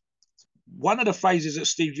exceed. One of the phrases that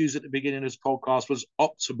Steve used at the beginning of this podcast was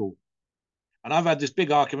optimal. And I've had this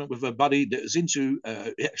big argument with a buddy that is into,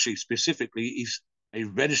 actually specifically, he's a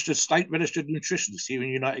state registered nutritionist here in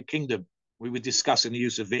the United Kingdom. We were discussing the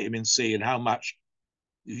use of vitamin C and how much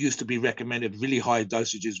it used to be recommended really high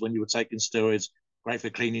dosages when you were taking steroids, great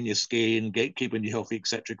for cleaning your skin, keeping you healthy,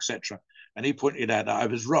 etc., etc. And he pointed out that I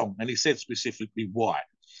was wrong, and he said specifically why.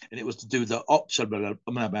 And it was to do the optimal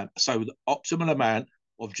amount. So the optimal amount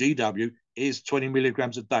of GW is 20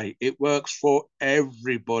 milligrams a day. It works for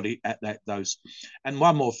everybody at that dose. And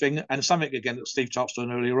one more thing, and something again that Steve touched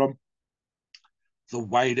on earlier on, the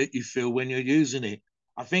way that you feel when you're using it.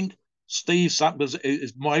 I think Steve Sutton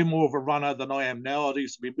is way more of a runner than I am now. I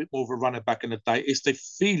used to be a bit more of a runner back in the day. It's the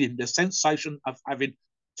feeling, the sensation of having,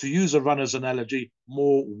 to use a runner's analogy,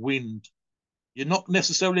 more wind. You're not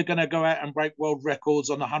necessarily going to go out and break world records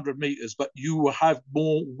on 100 meters, but you will have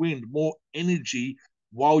more wind, more energy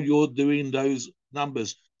while you're doing those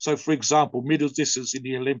numbers. So, for example, middle distance in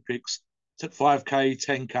the Olympics, 5K,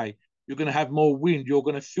 10K, you're going to have more wind. You're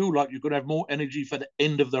going to feel like you're going to have more energy for the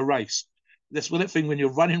end of the race. That's one thing when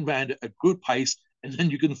you're running around at a good pace, and then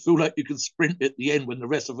you can feel like you can sprint at the end when the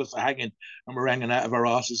rest of us are hanging and we're hanging out of our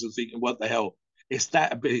asses and thinking, what the hell? It's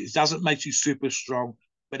that, it doesn't make you super strong,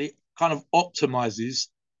 but it kind of optimizes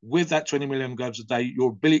with that 20 milligrams a day, your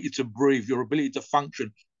ability to breathe, your ability to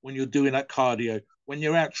function when you're doing that cardio, when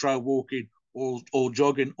you're out trail walking or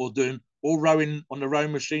jogging or rowing on the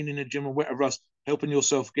rowing machine in the gym or whatever else, helping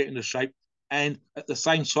yourself get into shape. And at the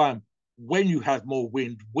same time, when you have more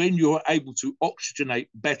wind, when you're able to oxygenate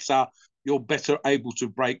better, you're better able to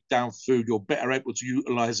break down food, you're better able to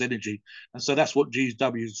utilize energy. And so that's what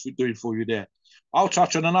GW is doing for you there. I'll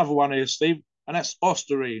touch on another one here, Steve, and that's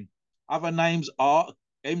Ostarine. Other names are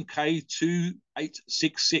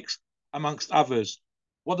MK2866, amongst others.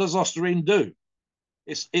 What does Ostarine do?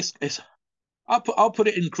 I'll put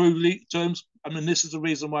it in crudely terms. I mean, this is the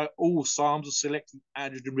reason why all SARMS are selective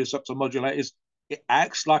androgen receptor modulators. It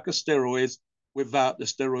acts like a steroid without the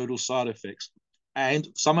steroidal side effects. And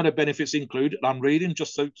some of the benefits include, and I'm reading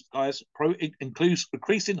just so guys, includes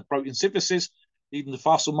increasing the protein synthesis, leading to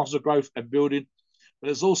faster muscle growth and building. But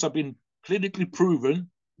it's also been clinically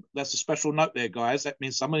proven. That's a special note there, guys. That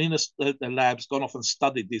means someone in the lab's gone off and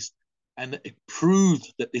studied this, and it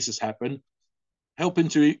proved that this has happened, helping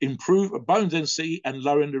to improve bone density and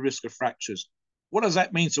lowering the risk of fractures. What does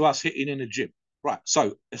that mean to us hitting in the gym? Right,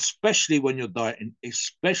 so especially when you're dieting,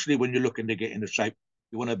 especially when you're looking to get into shape,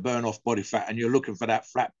 you want to burn off body fat and you're looking for that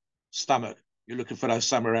flat stomach, you're looking for those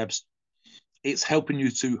summer abs. It's helping you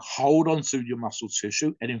to hold on to your muscle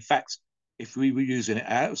tissue. And in fact, if we were using it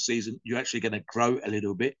out of season, you're actually going to grow a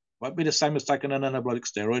little bit. Won't be the same as taking an anabolic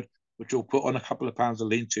steroid, which will put on a couple of pounds of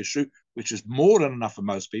lean tissue, which is more than enough for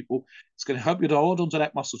most people. It's going to help you to hold on to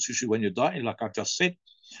that muscle tissue when you're dieting, like I just said.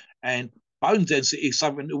 And bone density is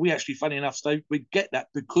something that we actually, funny enough, Steve, we get that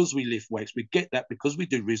because we lift weights. We get that because we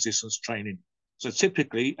do resistance training. So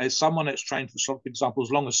typically, as someone that's trained, for example, as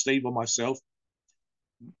long as Steve or myself,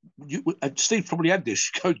 Steve probably had this,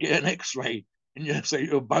 go get an x-ray and you say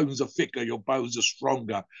your bones are thicker, your bones are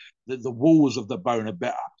stronger, the walls of the bone are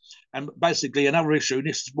better. And basically another issue, and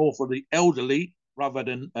this is more for the elderly rather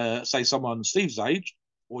than, say, someone Steve's age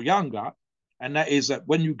or younger, and that is that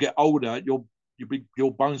when you get older, your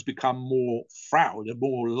bones become more frail, they're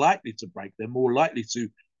more likely to break, they're more likely to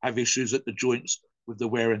have issues at the joints with the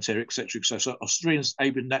wear and tear, etc., etc. So Australians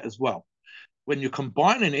aiding that as well. When you're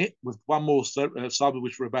combining it with one more supplement,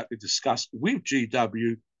 which we're about to discuss, with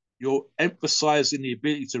GW, you're emphasizing the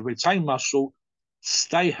ability to retain muscle,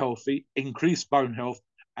 stay healthy, increase bone health,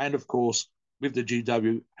 and of course, with the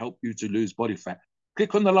GW, help you to lose body fat.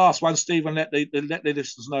 Click on the last one, Steve, and let the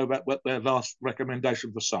listeners know about what their last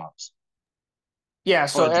recommendation for SARMS. Yeah,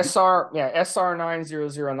 so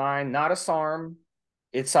SR9009, not a SARM.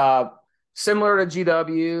 It's similar to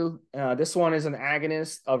GW. This one is an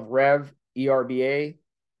agonist of Rev ERBA.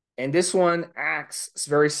 And this one acts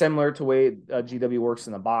very similar to the way GW works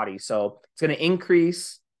in the body. So it's going to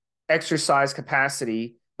increase exercise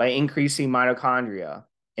capacity by increasing mitochondria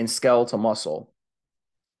and skeletal muscle.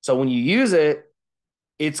 So when you use it,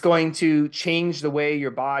 it's going to change the way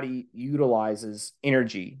your body utilizes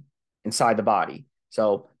energy inside the body.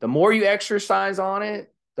 So the more you exercise on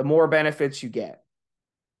it, the more benefits you get.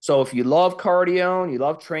 So if you love cardio and you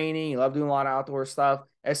love training, you love doing a lot of outdoor stuff,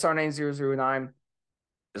 SR9009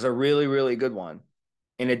 is a really, really good one.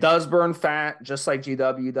 And it does burn fat just like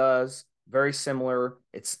GW does. Very similar.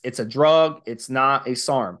 It's a drug. It's not a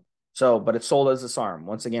SARM. So, but it's sold as a SARM.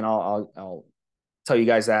 Once again, I'll tell you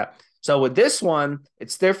guys that. So with this one,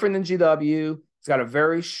 it's different than GW. It's got a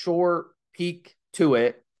very short peak to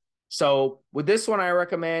it. So with this one, I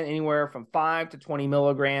recommend anywhere from 5 to 20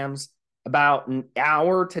 milligrams about an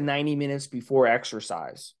hour to 90 minutes before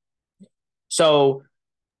exercise. So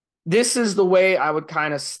this is the way I would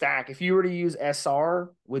kind of stack. If you were to use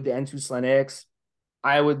SR with the N2Slin X,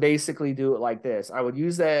 I would basically do it like this. I would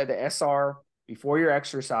use the SR before your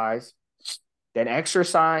exercise, then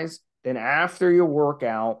exercise, then after your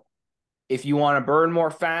workout. If you want to burn more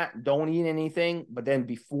fat, don't eat anything. But then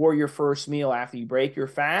before your first meal, after you break your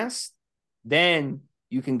fast, then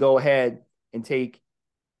you can go ahead and take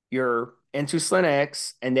your N2Slin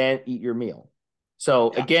X and then eat your meal.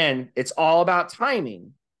 So again, it's all about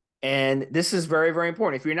timing. And this is very, very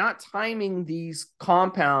important. If you're not timing these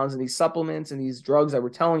compounds and these supplements and these drugs that we're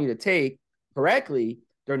telling you to take correctly,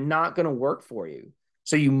 they're not going to work for you.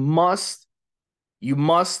 So you must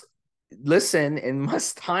listen and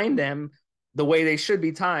must time them the way they should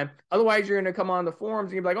be timed. Otherwise, you're going to come on the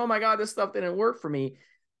forums and you're like, oh my God, this stuff didn't work for me.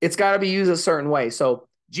 It's got to be used a certain way. So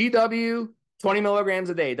GW, 20 milligrams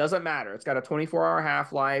a day. It doesn't matter. It's got a 24-hour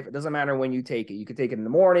half-life. It doesn't matter when you take it. You could take it in the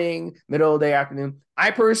morning, middle of the day, afternoon.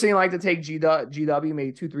 I personally like to take GW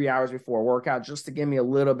maybe 2-3 hours before a workout just to give me a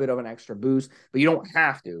little bit of an extra boost, but you don't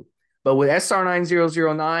have to. But with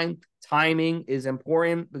SR9009, timing is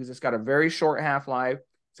important because it's got a very short half-life.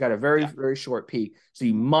 It's got a very, very short peak. So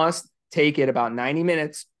you must take it about 90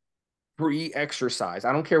 minutes pre-exercise.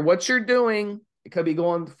 I don't care what you're doing. It could be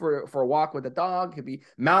going for a walk with a dog. It could be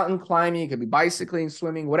mountain climbing. It could be bicycling,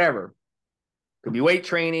 swimming, whatever. It could be weight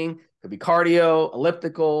training. It could be cardio,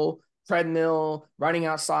 elliptical, treadmill, running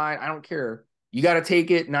outside. I don't care. You got to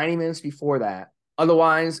take it 90 minutes before that.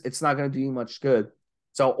 Otherwise, it's not going to do you much good.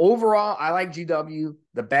 So overall, I like GW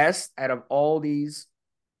the best out of all these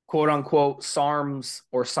quote unquote SARMs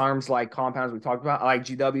or SARMs-like compounds we talked about. I like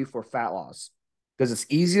GW for fat loss because it's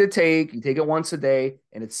easy to take. You take it once a day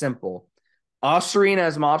and it's simple. Ostarine,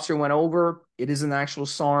 as Mobster went over, it is an actual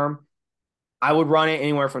SARM. I would run it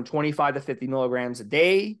anywhere from 25 to 50 milligrams a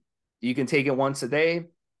day. You can take it once a day.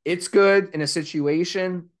 It's good in a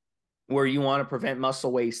situation where you want to prevent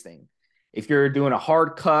muscle wasting. If you're doing a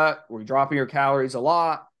hard cut where you're dropping your calories a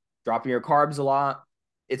lot, dropping your carbs a lot,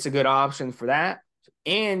 it's a good option for that.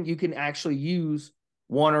 And you can actually use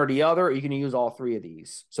one or the other. You can use all three of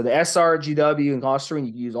these. So the SR, GW, and Ostarine,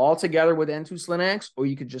 you can use all together with N2Slin X, or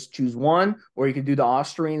you could just choose one, or you could do the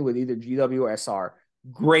Ostarine with either GW or SR.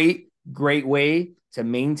 Great way to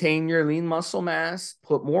maintain your lean muscle mass,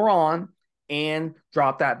 put more on, and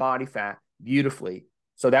drop that body fat beautifully.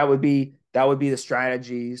 So that would be the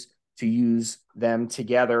strategies to use them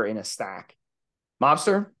together in a stack.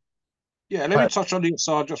 Mobster? Yeah, let me touch on the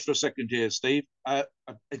SR just for a second here, Steve.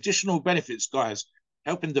 Additional benefits, guys,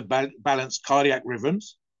 helping to balance cardiac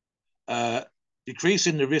rhythms,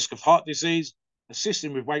 decreasing the risk of heart disease,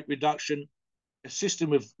 assisting with weight reduction, assisting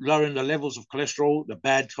with lowering the levels of cholesterol, the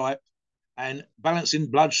bad type, and balancing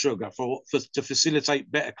blood sugar to facilitate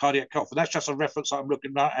better cardiac health. And that's just a reference I'm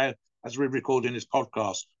looking at as we're recording this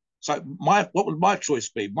podcast. So what would my choice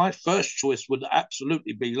be? My first choice would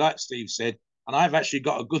absolutely be, like Steve said, and I've actually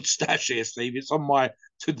got a good stash here, Steve. It's on my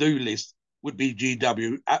to-do list, would be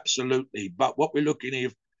GW, absolutely. But what we're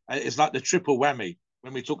looking at is like the triple whammy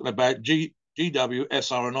when we're talking about GW,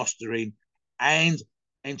 SR, and Ostarine, and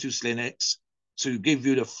N2Slin X to give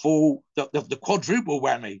you the quadruple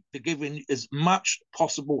whammy, to give in as much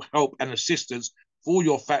possible help and assistance for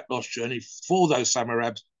your fat loss journey, for those summer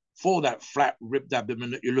abs, for that flat ripped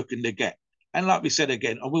abdomen that you're looking to get. And like we said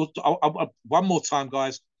again, I'll one more time,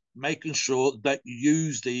 guys, making sure that you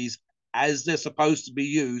use these as they're supposed to be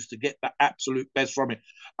used to get the absolute best from it.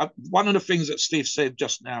 One of the things that Steve said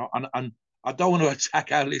just now, and I don't want to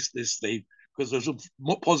attack our listeners, Steve, because there's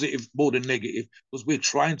more positive more than negative, because we're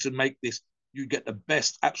trying to make this, you get the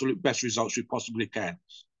best, absolute best results you possibly can.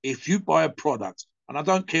 If you buy a product, and I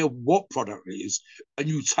don't care what product it is, and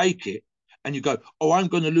you take it and you go, oh, I'm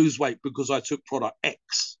going to lose weight because I took product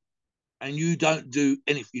X, and you don't do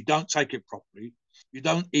anything, you don't take it properly, you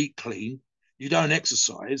don't eat clean, you don't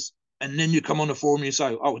exercise, and then you come on the forum and you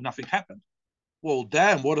say, oh, nothing happened. Well,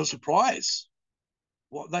 damn, what a surprise.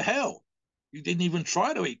 What the hell? You didn't even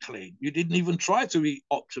try to eat clean. You didn't even try to eat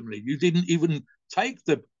optimally. You didn't even take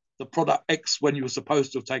the product X when you were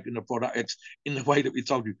supposed to have taken the product X in the way that we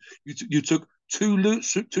told you. You took too little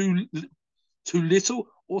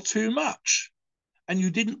or too much. And you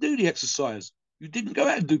didn't do the exercise. You didn't go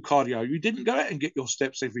out and do cardio. You didn't go out and get your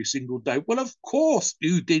steps every single day. Well, of course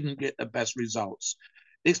you didn't get the best results.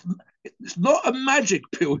 It's it's not a magic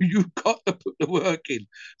pill. You've got to put the work in.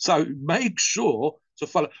 So make sure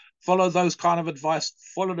to follow those kind of advice,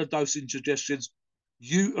 follow the dosing suggestions,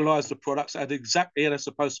 utilize the products and exactly how they're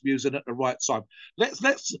supposed to be using at the right time.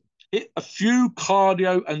 Let's hit a few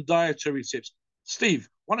cardio and dietary tips. Steve,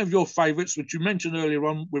 one of your favorites, which you mentioned earlier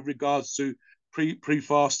on with regards to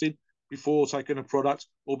pre-fasting, before taking a product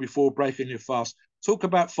or before breaking your fast. Talk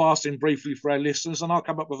about fasting briefly for our listeners, and I'll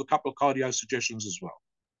come up with a couple of cardio suggestions as well.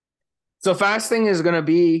 So fasting is going to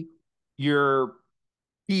be your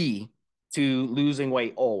key to losing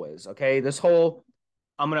weight always, okay? This whole,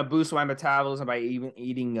 I'm going to boost my metabolism by even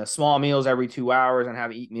eating small meals every 2 hours and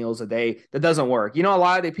have 8 meals a day. That doesn't work. You know, a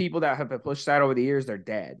lot of the people that have pushed that over the years, they're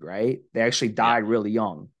dead, right? They actually died really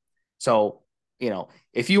young. So, you know,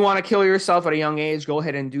 if you want to kill yourself at a young age, go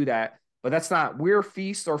ahead and do that. But that's not, we're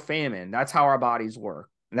feast or famine. That's how our bodies work.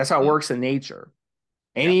 And that's how it works in nature.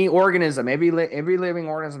 Any organism, every living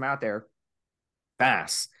organism out there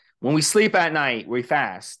fasts. When we sleep at night, we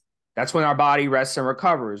fast. That's when our body rests and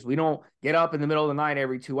recovers. We don't get up in the middle of the night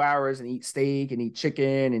every 2 hours and eat steak and eat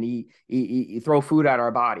chicken and eat throw food at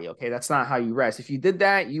our body. Okay, that's not how you rest. If you did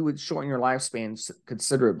that, you would shorten your lifespan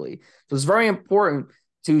considerably. So it's very important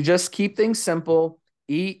to just keep things simple,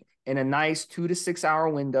 eat in a nice 2 to 6 hour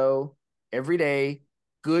window every day,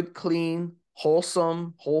 good, clean,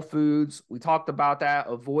 wholesome, whole foods. We talked about that,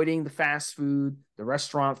 avoiding the fast food, the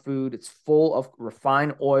restaurant food. It's full of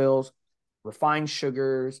refined oils, refined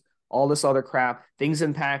sugars, all this other crap, things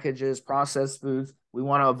in packages, processed foods. We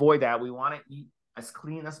want to avoid that. We want to eat as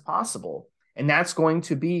clean as possible. And that's going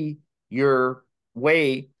to be your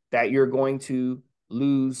way that you're going to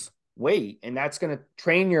lose weight. And that's going to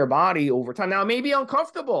train your body over time. Now, it may be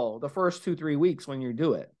uncomfortable the first 2-3 weeks when you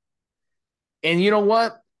do it. And you know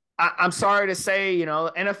what? I'm sorry to say, you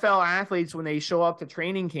know, NFL athletes, when they show up to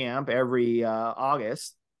training camp every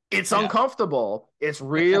August, it's uncomfortable. It's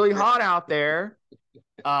really hot out there.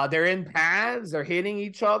 They're in pads. They're hitting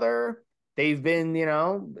each other. They've been, you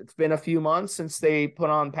know, it's been a few months since they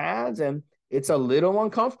put on pads, and it's a little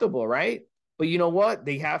uncomfortable, right? But you know what?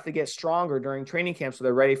 They have to get stronger during training camp so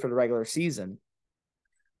they're ready for the regular season.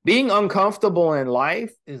 Being uncomfortable in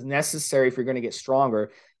life is necessary if you're going to get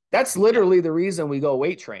stronger. That's literally the reason we go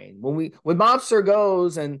weight train. When Mobster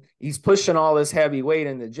goes and he's pushing all this heavy weight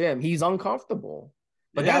in the gym, he's uncomfortable.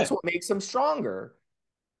 But that's what makes him stronger.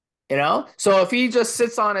 You know? So if he just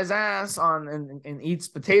sits on his ass and eats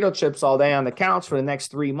potato chips all day on the couch for the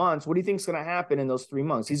next 3 months, what do you think is going to happen in those 3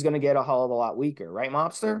 months? He's going to get a hell of a lot weaker, right,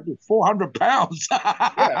 Mobster? 400 pounds.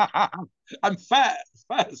 I'm fat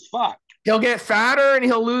as fuck. He'll get fatter and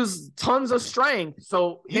he'll lose tons of strength.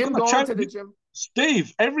 So him going to the gym.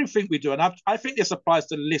 Steve, everything we do, and I think this applies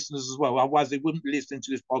to the listeners as well, otherwise they wouldn't be listening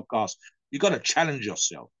to this podcast. You've got to challenge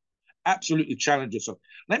yourself. Absolutely challenge yourself.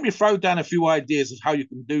 Let me throw down a few ideas of how you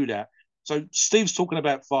can do that. So Steve's talking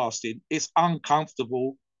about fasting. It's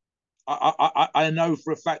uncomfortable. I know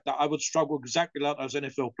for a fact that I would struggle exactly like those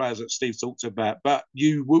NFL players that Steve talked about, but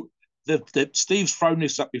you would. Steve's thrown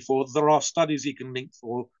this up before. There are studies he can link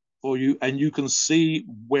for you, and you can see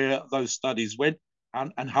where those studies went.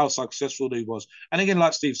 And how successful he was. And again,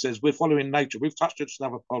 like Steve says, we're following nature. We've touched on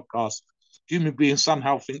another podcast. Human beings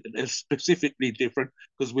somehow think that they're specifically different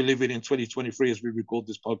because we're living in 2023 as we record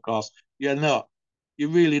this podcast. You're not. You're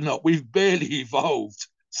really not. We've barely evolved.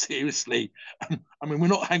 Seriously. I mean, we're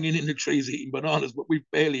not hanging in the trees eating bananas, but we've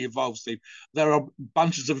barely evolved, Steve. There are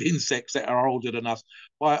bunches of insects that are older than us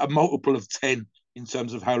by a multiple of 10 in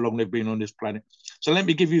terms of how long they've been on this planet. So let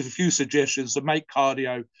me give you a few suggestions to make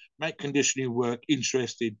cardio, make conditioning work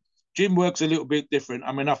interesting. Gym work's a little bit different.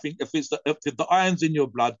 I mean, I think if the iron's in your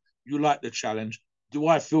blood, you like the challenge. Do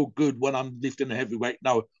I feel good when I'm lifting the heavyweight?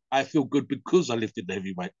 No, I feel good because I lifted the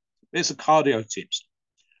heavyweight. There's the cardio tips.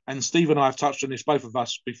 And Steve and I have touched on this, both of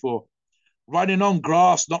us, before. Running on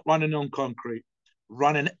grass, not running on concrete.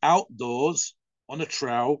 Running outdoors on a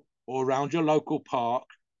trail or around your local park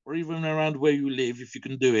or even around where you live, if you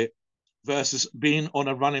can do it, versus being on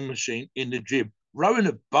a running machine in the gym. Rowing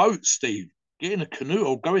a boat, Steve, getting a canoe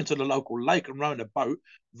or going to the local lake and rowing a boat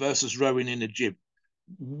versus rowing in the gym.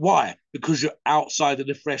 Why? Because you're outside of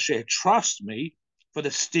the fresh air. Trust me, for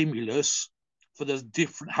the stimulus, for the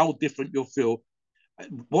how different you'll feel.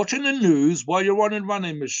 Watching the news while you're on a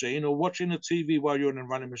running machine, or watching the TV while you're on a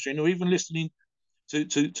running machine, or even listening to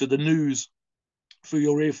the news through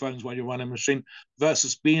your earphones while you're running a machine,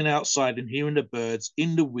 versus being outside and hearing the birds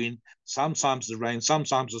in the wind, sometimes the rain,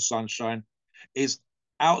 sometimes the sunshine, is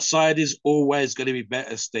outside is always going to be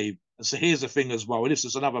better, Steve. And so here's the thing as well. And this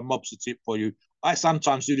is another mobster tip for you. I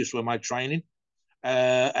sometimes do this with my training.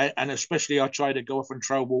 And especially I try to go off and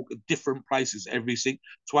trail walk at different places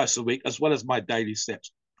twice a week, as well as my daily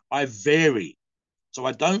steps. I vary. So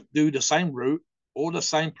I don't do the same route or the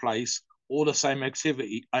same place or the same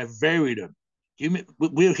activity. I vary them.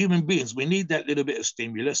 We're human beings. We need that little bit of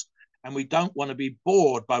stimulus, and we don't want to be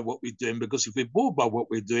bored by what we're doing, because if we're bored by what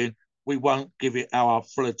we're doing, we won't give it our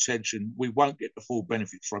full attention. We won't get the full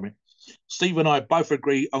benefits from it. Steve and I both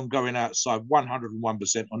agree on going outside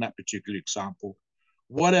 101% on that particular example.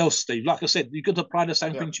 What else, Steve? Like I said, you could apply the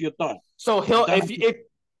same thing to your diet. So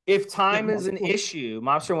if time is an issue,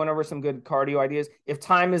 Mobster went over some good cardio ideas. If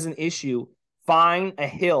time is an issue, find a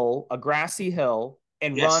hill, a grassy hill,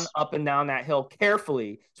 and run up and down that hill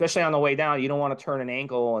carefully, especially on the way down. You don't want to turn an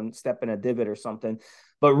ankle and step in a divot or something.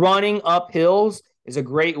 But running up hills is a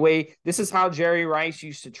great way. This is how Jerry Rice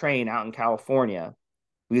used to train out in California,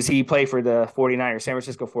 because he played for the 49ers, San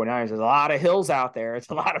Francisco 49ers. There's a lot of hills out there. It's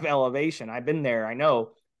a lot of elevation. I've been there. I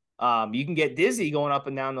know. You can get dizzy going up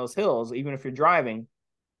and down those hills, even if you're driving.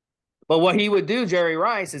 But what he would do, Jerry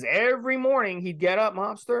Rice, is every morning he'd get up,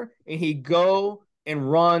 Mobster, and he'd go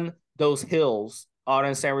and run those hills out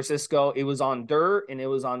in San Francisco. It was on dirt and it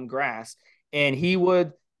was on grass. And he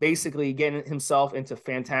would basically get himself into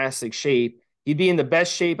fantastic shape. He'd be in the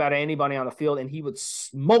best shape out of anybody on the field, and he would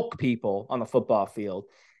smoke people on the football field.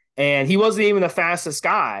 And he wasn't even the fastest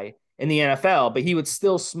guy in the NFL, but he would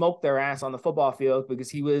still smoke their ass on the football field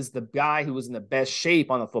because he was the guy who was in the best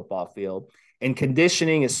shape on the football field. And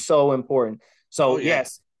conditioning is so important. So,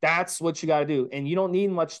 yes, that's what you got to do. And you don't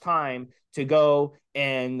need much time to go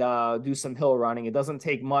and do some hill running. It doesn't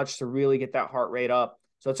take much to really get that heart rate up.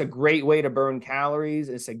 So it's a great way to burn calories.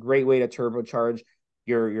 It's a great way to turbocharge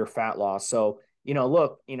your fat loss. So,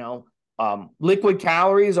 look, liquid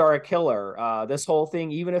calories are a killer. This whole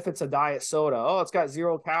thing, even if it's a diet soda, it's got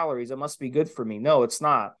 0 calories, it must be good for me. No, it's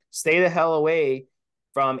not. Stay the hell away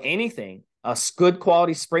from anything. Good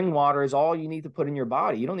quality spring water is all you need to put in your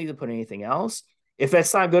body. You don't need to put anything else. If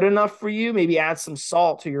that's not good enough for you, maybe add some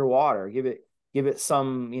salt to your water. Give it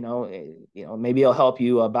some, maybe it'll help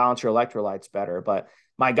you balance your electrolytes better. But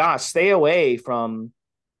my gosh, stay away from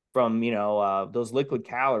those liquid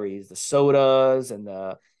calories, the sodas and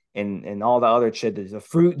all the other shit. There's the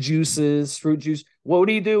fruit juice. What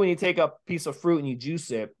do you do when you take a piece of fruit and you juice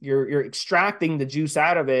it? You're extracting the juice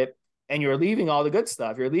out of it, and you're leaving all the good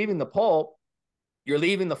stuff. You're leaving the pulp. You're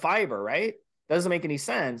leaving the fiber, right? Doesn't make any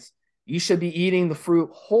sense. You should be eating the fruit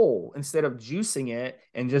whole instead of juicing it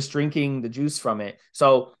and just drinking the juice from it.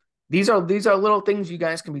 So these are little things you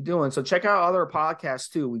guys can be doing. So check out other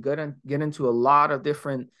podcasts too. We get into a lot of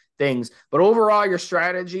different things, but overall, your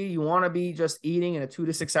strategy, you want to be just eating in a 2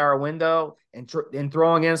 to 6 hour window and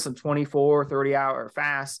throwing in some 24, 30 hour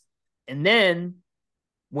fast. And then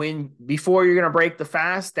before you're going to break the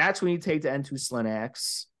fast, that's when you take the N2Slin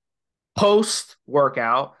X. Post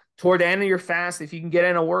workout, toward the end of your fast, if you can get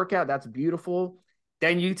in a workout, that's beautiful.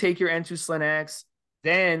 Then you take your N2Slin X.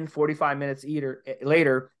 Then 45 minutes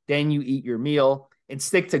later, then you eat your meal and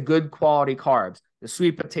stick to good quality carbs. The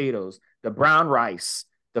sweet potatoes, the brown rice,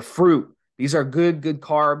 the fruit. These are good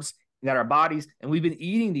carbs that our bodies, and we've been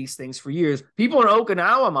eating these things for years. People in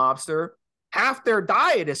Okinawa, Mobster, half their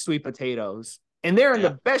diet is sweet potatoes. And they're in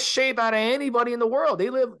the best shape out of anybody in the world.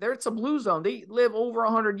 It's a blue zone. They live over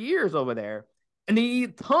 100 years over there. And they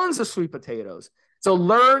eat tons of sweet potatoes. So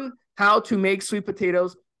learn how to make sweet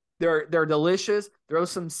potatoes. They're delicious. Throw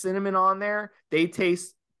some cinnamon on there. They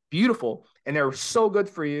taste beautiful. And they're so good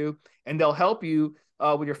for you. And they'll help you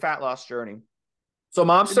with your fat loss journey. So,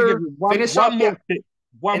 Mobster, finish up.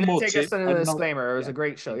 One more tip. Take us into the disclaimer. It was a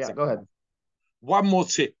great show. Yeah, go ahead. One more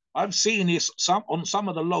tip. I've seen this on some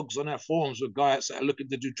of the logs on our forums with guys that are looking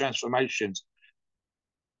to do transformations.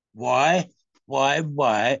 Why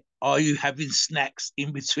are you having snacks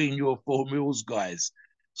in between your 4 meals, guys?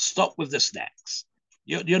 Stop with the snacks.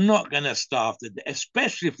 You're not going to starve to death,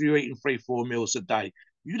 especially if you're eating 3-4 meals a day.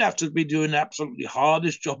 You'd have to be doing the absolutely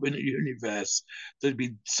hardest job in the universe to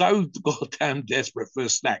be so goddamn desperate for a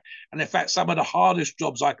snack. And in fact, some of the hardest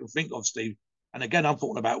jobs I can think of, Steve, and again, I'm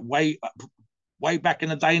talking about way back in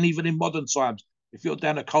the day and even in modern times, if you're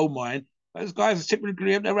down a coal mine, those guys are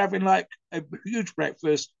typically, they're having like a huge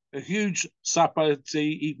breakfast, a huge supper,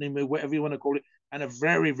 tea, evening meal, whatever you want to call it, and a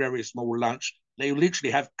very, very small lunch. They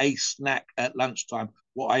literally have a snack at lunchtime.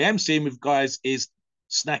 What I am seeing with guys is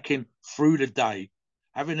snacking through the day,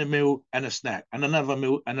 having a meal and a snack, and another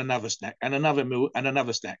meal and another snack, and another meal and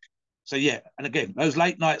another snack. So yeah, and again, those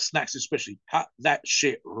late night snacks especially, cut that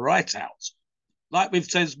shit right out. Like we've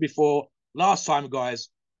said before, last time, guys,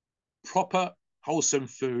 proper wholesome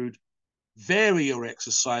food vary your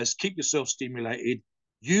exercise, keep yourself stimulated,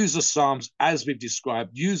 use the SARMS as we've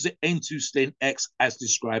described, use the N2Slin X as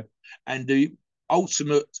described, and the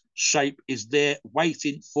ultimate shape is there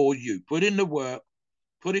waiting for you. Put in the work,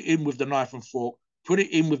 put it in with the knife and fork, put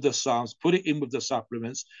it in with the SARMS, put it in with the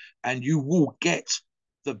supplements, and you will get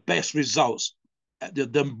the best results. The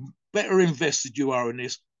better invested you are in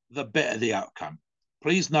this, the better the outcome.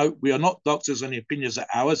 Please note, we are not doctors and the opinions are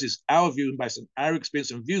ours. It's our view based on our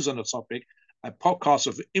experience and views on the topic. A podcast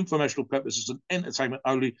are for informational purposes and entertainment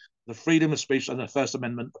only. The freedom of speech and the First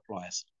Amendment applies.